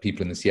coast that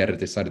people in the Sierra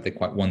decided they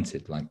quite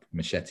wanted, like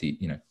machete,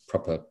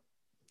 proper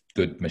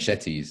good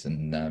machetes,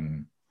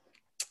 and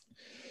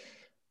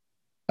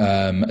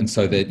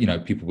so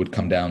that people would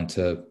come down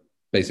to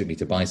basically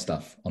to buy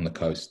stuff on the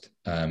coast,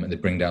 and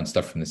they'd bring down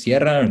stuff from the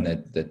Sierra and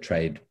they'd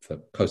trade for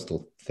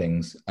coastal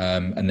things,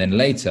 and then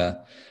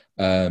later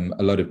a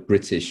lot of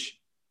British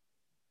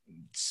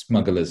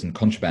smugglers and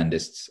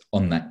contrabandists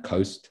on that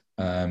coast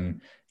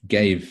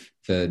gave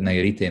the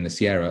Náayarite and the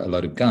Sierra a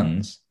lot of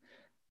guns,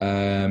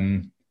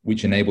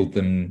 which enabled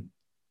them,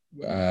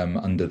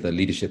 under the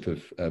leadership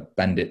of a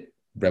bandit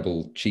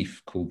rebel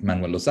chief called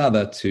Manuel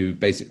Lozada, to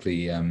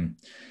basically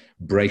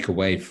break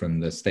away from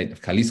the state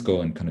of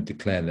Jalisco and kind of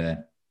declare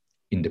their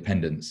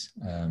independence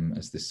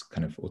as this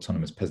kind of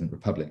autonomous peasant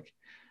republic,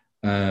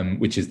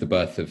 which is the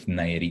birth of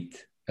Nayarit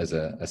as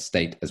a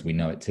state as we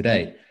know it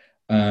today.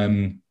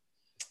 And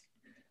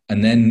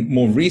then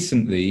more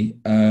recently,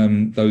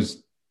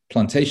 those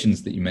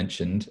plantations that you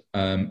mentioned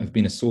have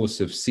been a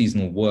source of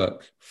seasonal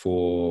work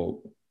for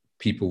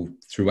people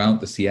throughout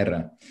the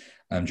Sierra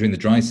during the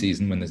dry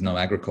season, when there's no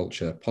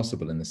agriculture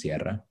possible in the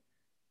Sierra,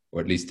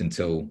 or at least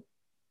until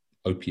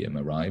opium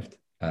arrived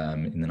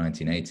in the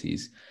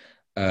 1980s.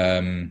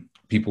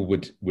 People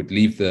would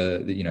leave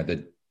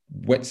the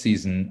wet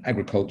season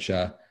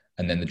agriculture,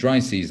 and then the dry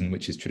season,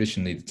 which is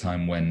traditionally the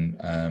time when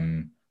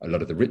a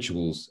lot of the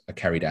rituals are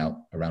carried out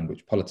around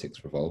which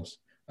politics revolves.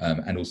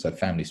 And also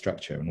family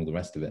structure and all the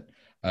rest of it.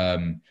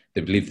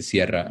 They would leave the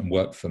Sierra and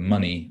work for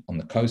money on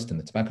the coast and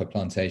the tobacco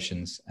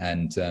plantations.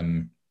 And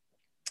and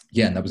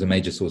that was a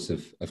major source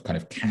of kind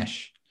of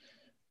cash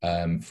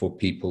for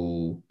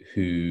people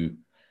who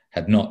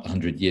had not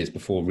 100 years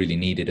before really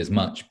needed as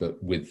much,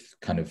 but with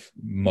kind of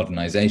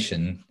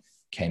modernization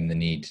came the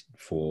need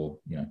for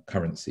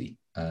currency.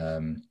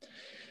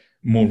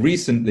 More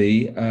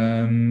recently,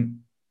 the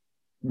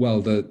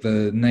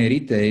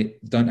Náayarite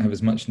don't have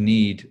as much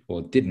need,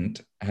 or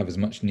didn't have as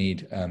much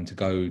need to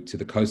go to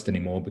the coast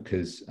anymore,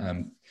 because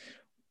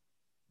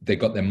they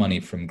got their money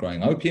from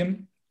growing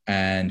opium,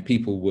 and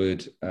people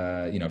would,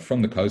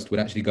 from the coast would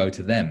actually go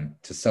to them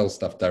to sell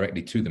stuff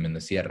directly to them in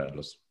the Sierra,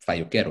 los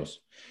falloqueros.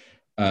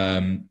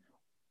 The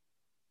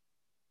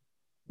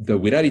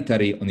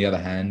Wixáritari, on the other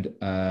hand,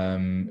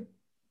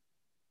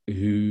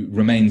 who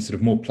remains sort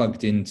of more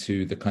plugged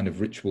into the kind of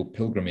ritual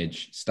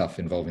pilgrimage stuff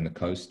involving the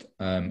coast.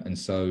 And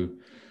so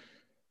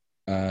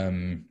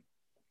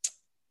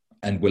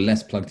and were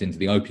less plugged into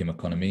the opium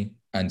economy,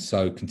 and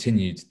so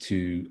continued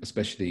to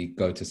especially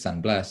go to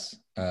San Blas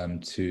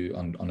on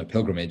a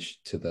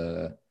pilgrimage to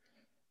the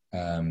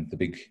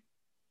big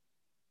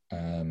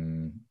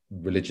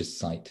religious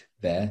site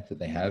there that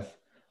they have,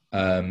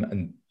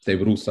 and they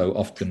would also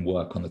often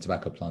work on the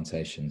tobacco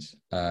plantations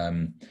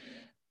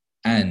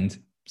and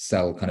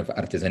sell kind of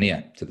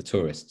artesania to the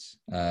tourists.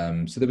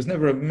 So there was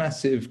never a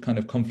massive kind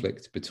of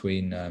conflict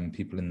between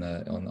people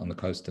on the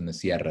coast and the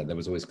Sierra. There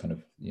was always kind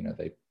of,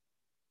 they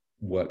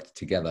worked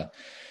together.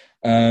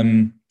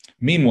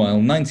 Meanwhile,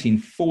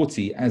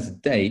 1940 as a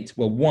date,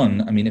 well,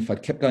 one, I mean, if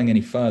I'd kept going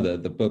any further,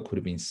 the book would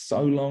have been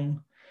so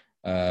long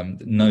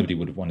that nobody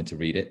would have wanted to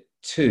read it.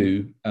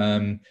 Two,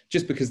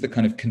 just because the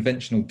kind of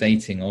conventional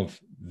dating of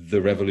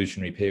the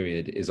revolutionary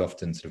period is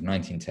often sort of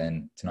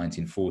 1910 to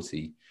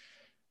 1940.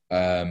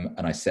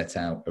 And I set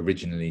out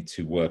originally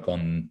to work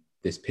on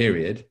this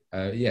period.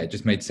 It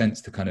just made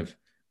sense to kind of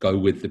go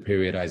with the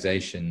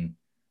periodization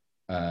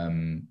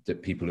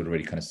that people had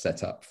already kind of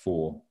set up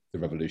for the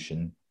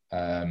revolution,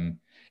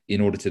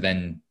 in order to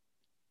then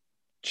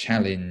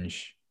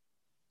challenge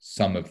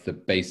some of the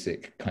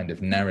basic kind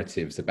of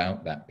narratives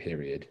about that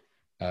period.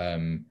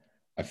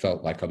 I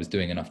felt like I was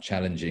doing enough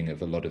challenging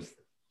of a lot of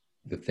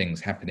the things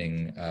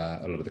happening,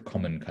 a lot of the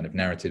common kind of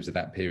narratives of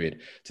that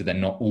period, to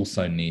then not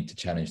also need to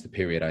challenge the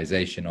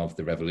periodization of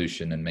the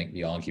revolution and make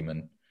the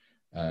argument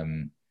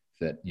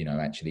that,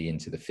 actually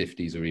into the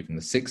 50s or even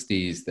the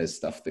 60s, there's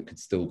stuff that could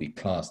still be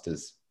classed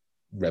as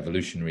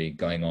revolutionary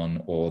going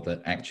on, or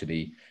that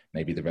actually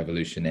maybe the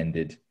revolution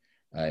ended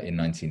in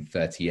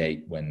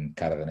 1938 when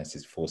Cárdenas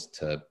is forced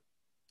to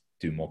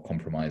do more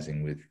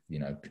compromising with,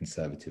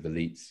 conservative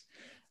elites.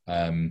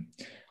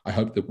 I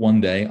hope that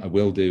one day I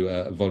will do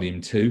a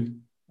volume 2,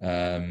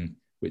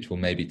 which will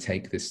maybe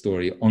take this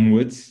story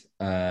onwards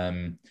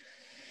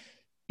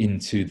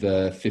into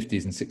the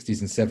 50s and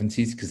 60s and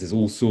 70s, because there's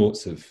all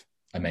sorts of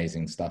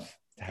amazing stuff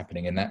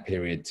happening in that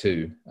period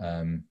too.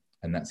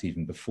 And that's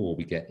even before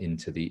we get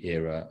into the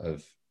era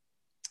of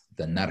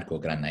the narco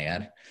Gran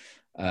Nayar.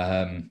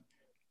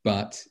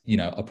 But,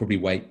 I'll probably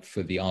wait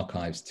for the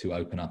archives to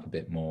open up a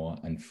bit more,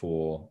 and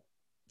for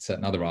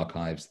certain other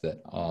archives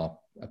that are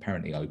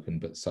apparently open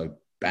but so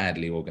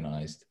badly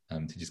organized,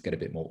 to just get a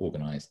bit more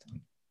organized.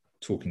 I'm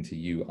talking to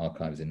you,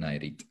 archives in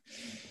Náayarite.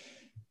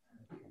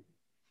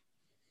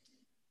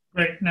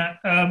 Great.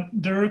 Now,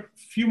 there are a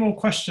few more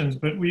questions,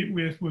 but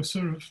we're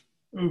sort of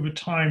over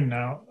time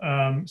now.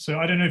 So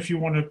I don't know if you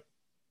want to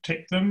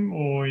take them,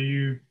 or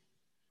you...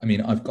 I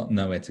mean, I've got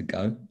nowhere to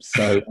go,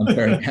 so I'm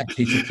very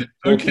happy to keep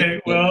talking.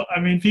 Okay, well, I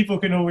mean, people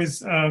can always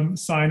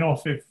sign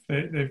off if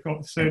they've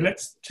got... So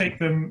let's take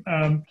them.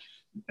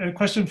 A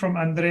question from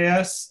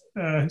Andreas,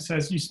 who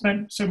says, you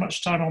spent so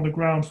much time on the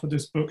ground for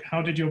this book.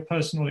 How did your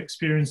personal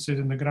experiences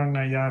in the Gran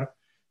Nayar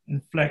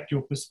inflect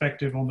your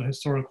perspective on the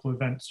historical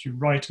events you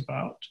write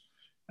about?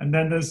 And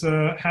then there's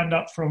a hand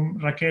up from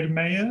Raquel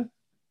Meyer.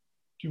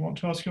 Do you want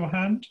to ask your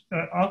hand?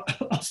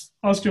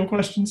 Ask your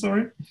question,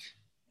 sorry.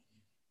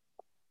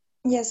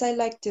 Yes, I'd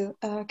like to.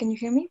 Can you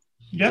hear me?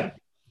 Yeah.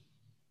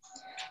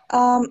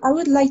 I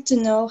would like to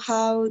know,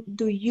 how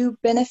do you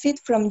benefit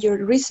from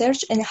your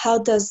research, and how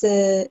does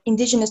the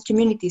indigenous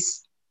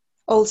communities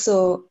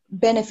also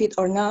benefit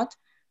or not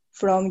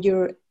from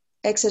your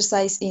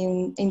exercise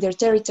in their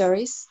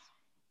territories?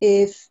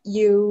 If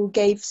you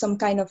gave some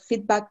kind of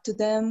feedback to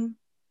them,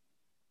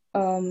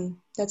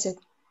 that's it.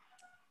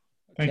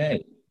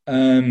 Okay.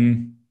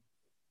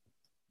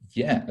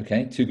 Yeah,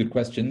 okay, 2 good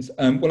questions.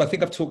 Well, I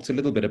think I've talked a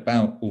little bit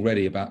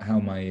already about how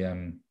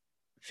my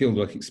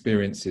fieldwork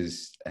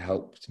experiences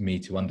helped me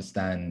to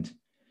understand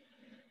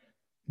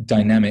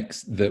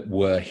dynamics that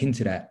were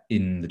hinted at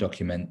in the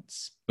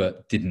documents,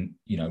 but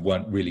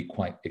weren't really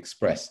quite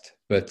expressed.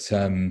 But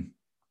to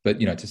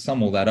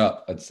sum all that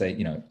up, I'd say,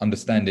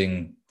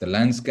 understanding the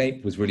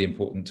landscape was really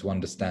important to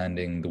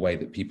understanding the way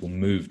that people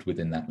moved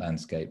within that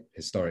landscape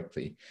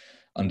historically.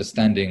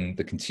 Understanding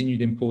the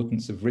continued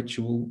importance of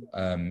ritual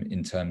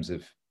in terms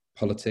of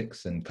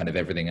politics and kind of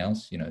everything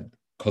else,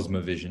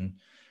 cosmovision,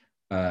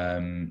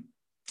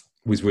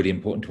 was really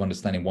important to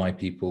understanding why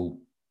people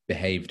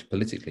behaved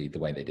politically the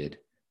way they did.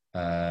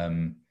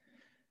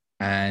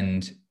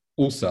 And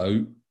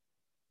also,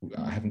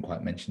 I haven't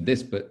quite mentioned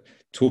this, but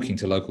talking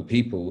to local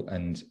people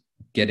and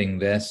getting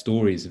their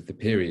stories of the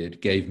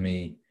period gave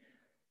me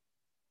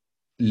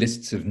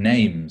lists of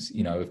names,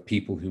 of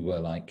people who were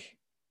like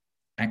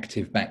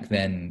active back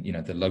then,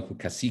 the local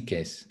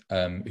caciques,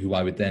 who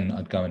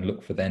I'd go and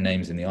look for their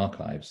names in the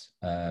archives,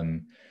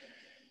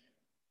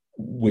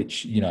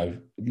 which,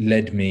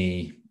 led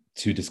me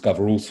to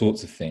discover all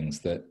sorts of things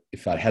that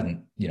if I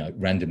hadn't,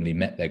 randomly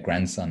met their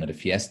grandson at a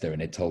fiesta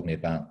and it told me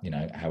about,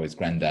 how his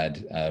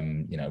granddad,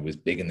 was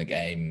big in the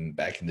game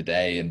back in the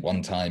day. And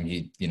one time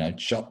he,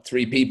 shot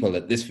 3 people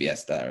at this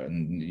fiesta.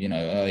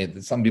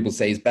 And, some people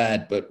say he's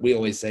bad, but we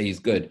always say he's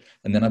good.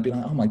 And then I'd be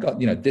like, oh my God,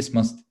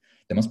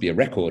 there must be a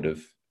record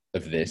of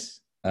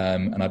this.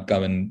 And I'd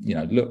go and,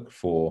 look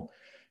for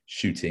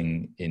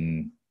shooting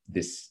in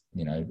this,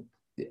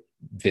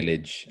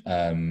 village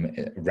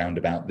round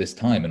about this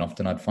time, and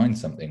often I'd find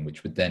something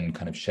which would then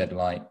kind of shed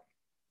light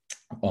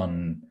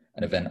on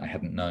an event I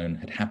hadn't known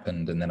had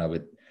happened, and then I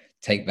would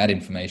take that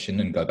information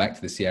and go back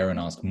to the Sierra and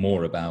ask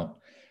more about,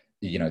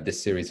 you know,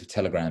 this series of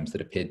telegrams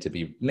that appeared to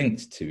be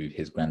linked to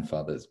his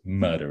grandfather's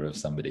murder of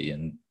somebody.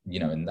 And, you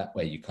know, in that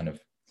way you kind of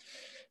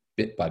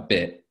bit by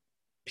bit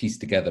piece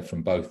together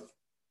from both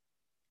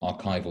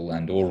archival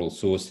and oral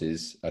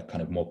sources a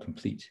kind of more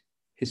complete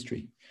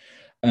history.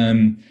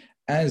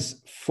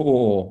 As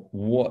for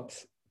what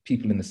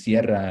people in the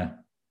Sierra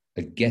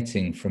are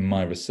getting from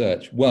my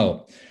research,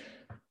 well,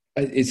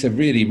 it's a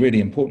really,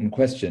 really important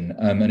question.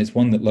 And it's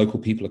one that local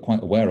people are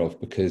quite aware of,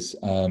 because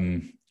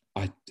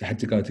I had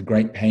to go to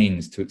great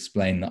pains to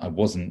explain that I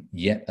wasn't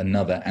yet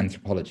another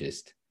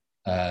anthropologist.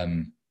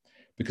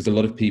 Because a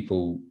lot of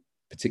people,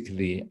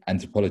 particularly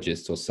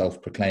anthropologists or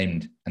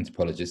self-proclaimed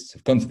anthropologists,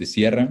 have gone to the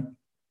Sierra,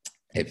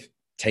 they've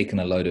taken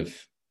a load of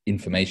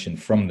information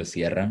from the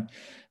Sierra,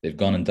 they've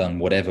gone and done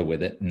whatever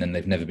with it, and then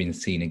they've never been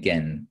seen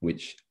again,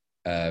 which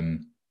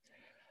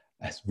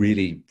has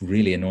really,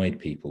 really annoyed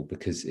people,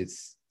 because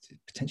it's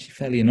potentially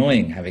fairly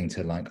annoying having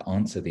to like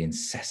answer the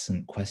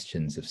incessant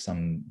questions of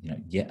some, you know,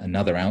 yet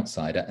another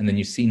outsider, and then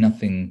you see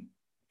nothing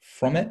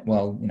from it.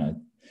 Well, you know,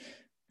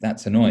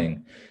 that's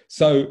annoying.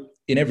 So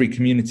in every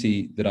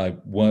community that I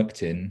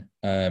worked in,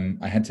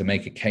 I had to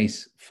make a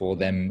case for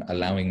them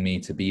allowing me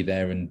to be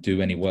there and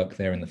do any work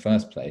there in the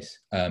first place.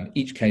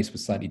 Each case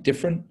was slightly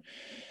different.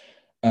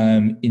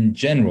 In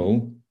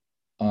general,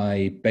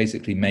 I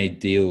basically made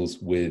deals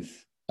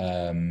with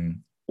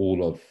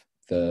all of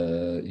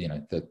the, you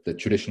know, the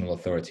traditional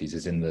authorities,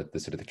 as in the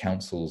sort of the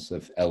councils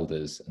of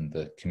elders and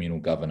the communal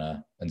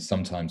governor, and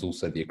sometimes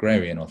also the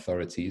agrarian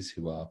authorities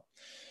who are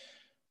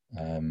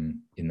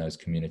in those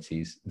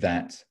communities,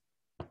 that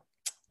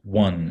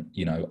one,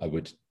 you know, I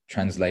would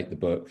translate the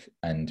book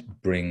and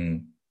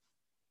bring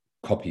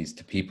copies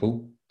to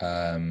people,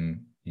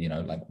 you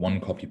know, like one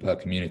copy per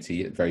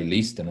community at very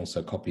least, and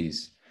also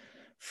copies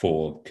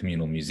for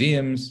communal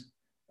museums,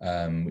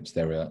 which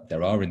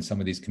there are in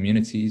some of these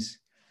communities,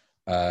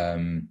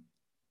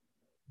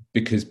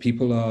 because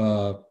people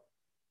are,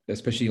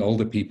 especially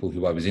older people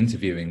who I was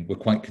interviewing, were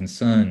quite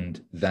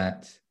concerned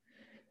that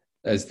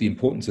as the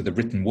importance of the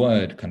written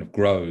word kind of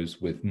grows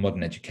with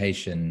modern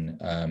education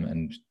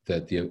and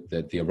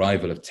the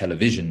arrival of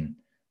television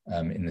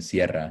in the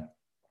Sierra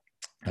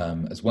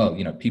as well,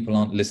 you know, people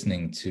aren't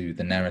listening to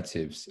the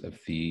narratives of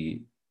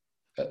the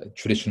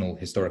traditional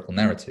historical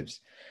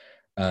narratives.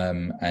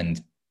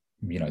 And,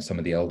 you know, some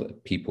of the elder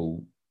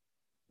people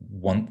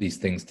want these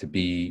things to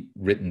be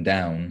written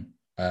down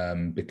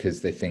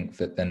because they think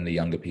that then the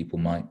younger people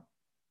might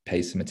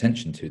pay some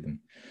attention to them.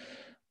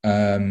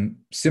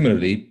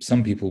 Similarly,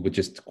 some people were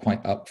just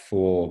quite up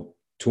for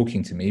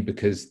talking to me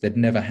because they'd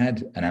never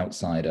had an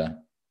outsider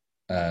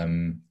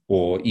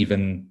or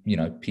even, you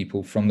know,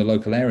 people from the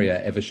local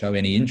area ever show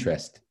any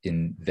interest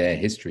in their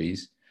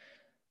histories.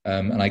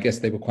 And I guess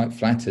they were quite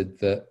flattered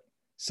that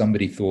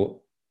somebody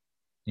thought,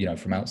 you know,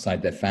 from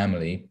outside their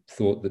family,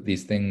 thought that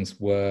these things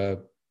were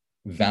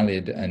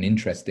valid and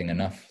interesting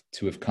enough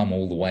to have come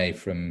all the way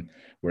from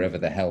wherever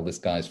the hell this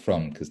guy's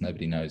from, because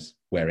nobody knows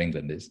where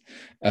England is.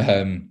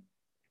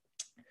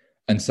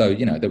 And so,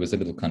 you know, there was a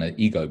little kind of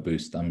ego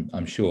boost,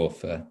 I'm sure,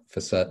 for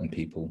certain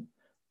people.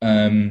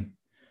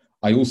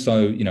 I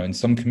also, you know, in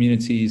some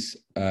communities,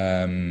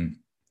 I,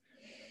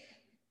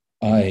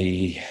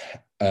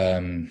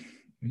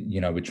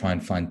 you know, would try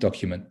and find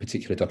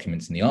particular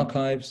documents in the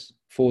archives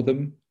for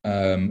them,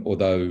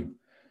 although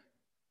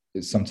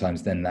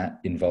sometimes then that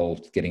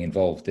involved getting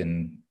involved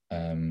in,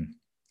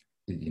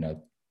 you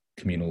know,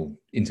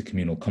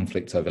 intercommunal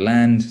conflicts over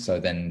land. So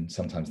then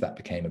sometimes that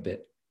became a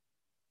bit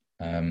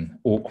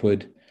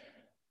awkward,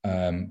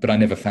 but I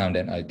never found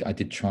it. I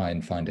did try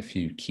and find a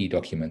few key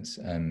documents,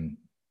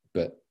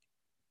 but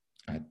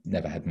I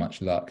never had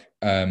much luck.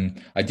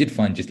 I did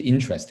find just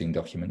interesting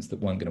documents that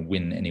weren't going to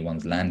win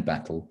anyone's land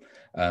battle,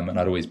 and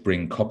I'd always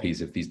bring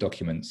copies of these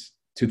documents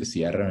to the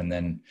Sierra, and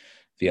then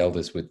the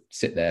elders would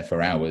sit there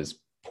for hours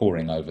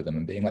poring over them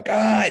and being like,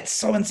 it's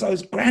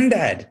so-and-so's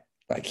granddad,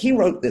 like he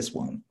wrote this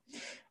one.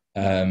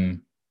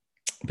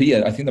 But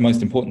yeah, I think the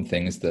most important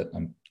thing is that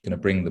I'm going to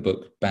bring the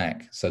book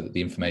back so that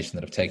the information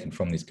that I've taken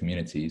from these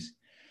communities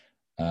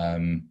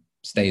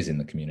stays in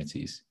the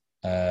communities.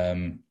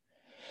 Yeah,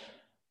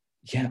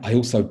 I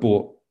also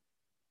bought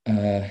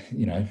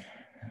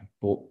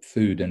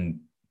food and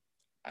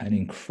an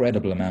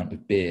incredible amount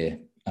of beer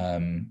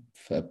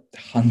for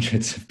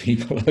hundreds of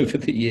people over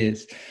the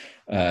years,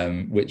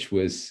 which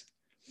was,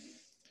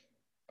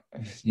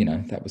 you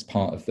know, that was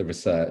part of the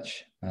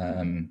research,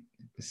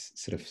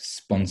 sort of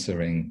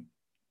sponsoring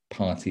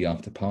party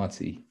after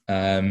party.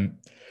 And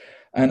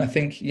I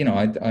think, you know,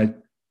 I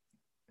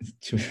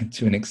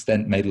to an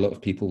extent made a lot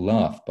of people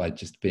laugh by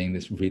just being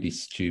this really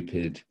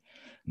stupid,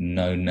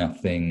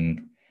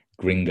 know-nothing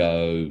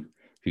gringo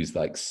who's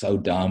like so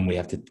dumb we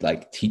have to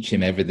like teach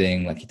him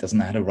everything, like he doesn't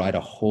know how to ride a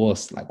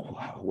horse, like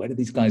wow, where do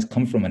these guys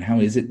come from and how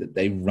is it that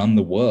they run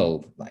the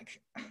world? Like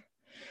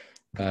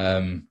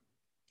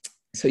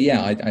So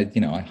yeah,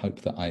 I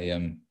hope that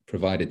I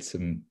provided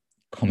some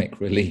comic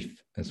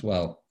relief as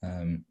well,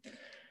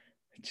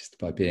 just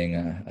by being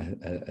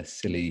a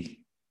silly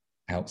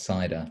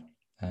outsider.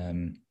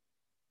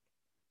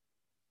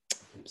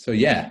 So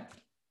yeah,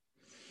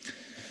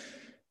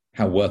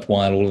 how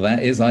worthwhile all of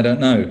that is, I don't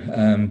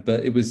know,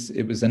 but it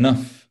was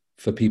enough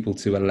for people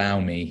to allow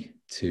me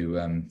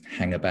to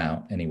hang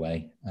about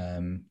anyway.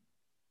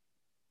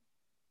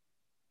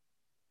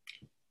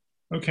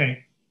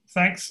 Okay,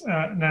 thanks,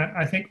 Nat.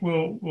 I think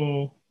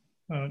we'll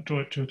draw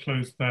it to a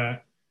close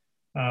there.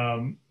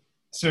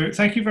 So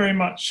thank you very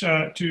much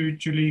to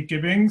Julie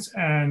Gibbings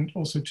and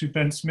also to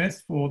Ben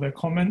Smith for their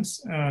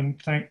comments,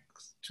 and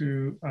thanks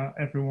to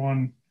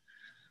everyone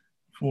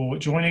for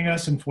joining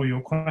us and for your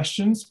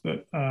questions.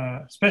 But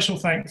special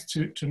thanks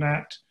to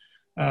Nat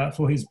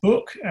for his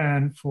book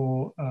and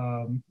for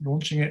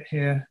launching it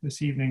here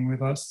this evening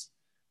with us.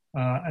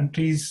 And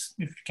please,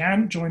 if you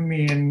can, join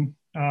me in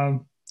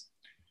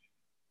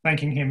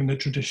thanking him in the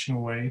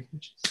traditional way.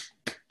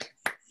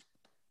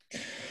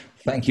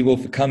 Thank you all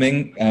for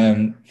coming.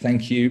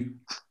 Thank you,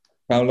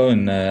 Paolo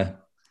and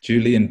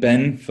Julie and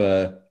Ben,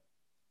 for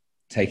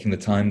taking the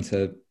time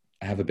to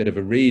have a bit of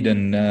a read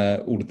and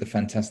all of the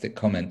fantastic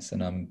comments.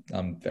 And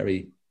I'm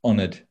very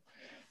honoured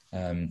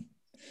that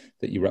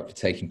you were up for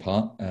taking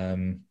part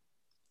and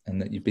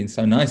that you've been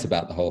so nice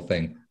about the whole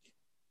thing.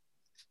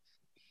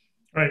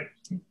 Right.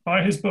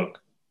 Buy his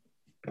book.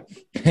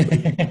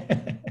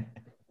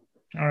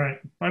 All right.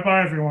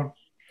 Bye-bye, everyone.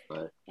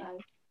 Bye. Bye.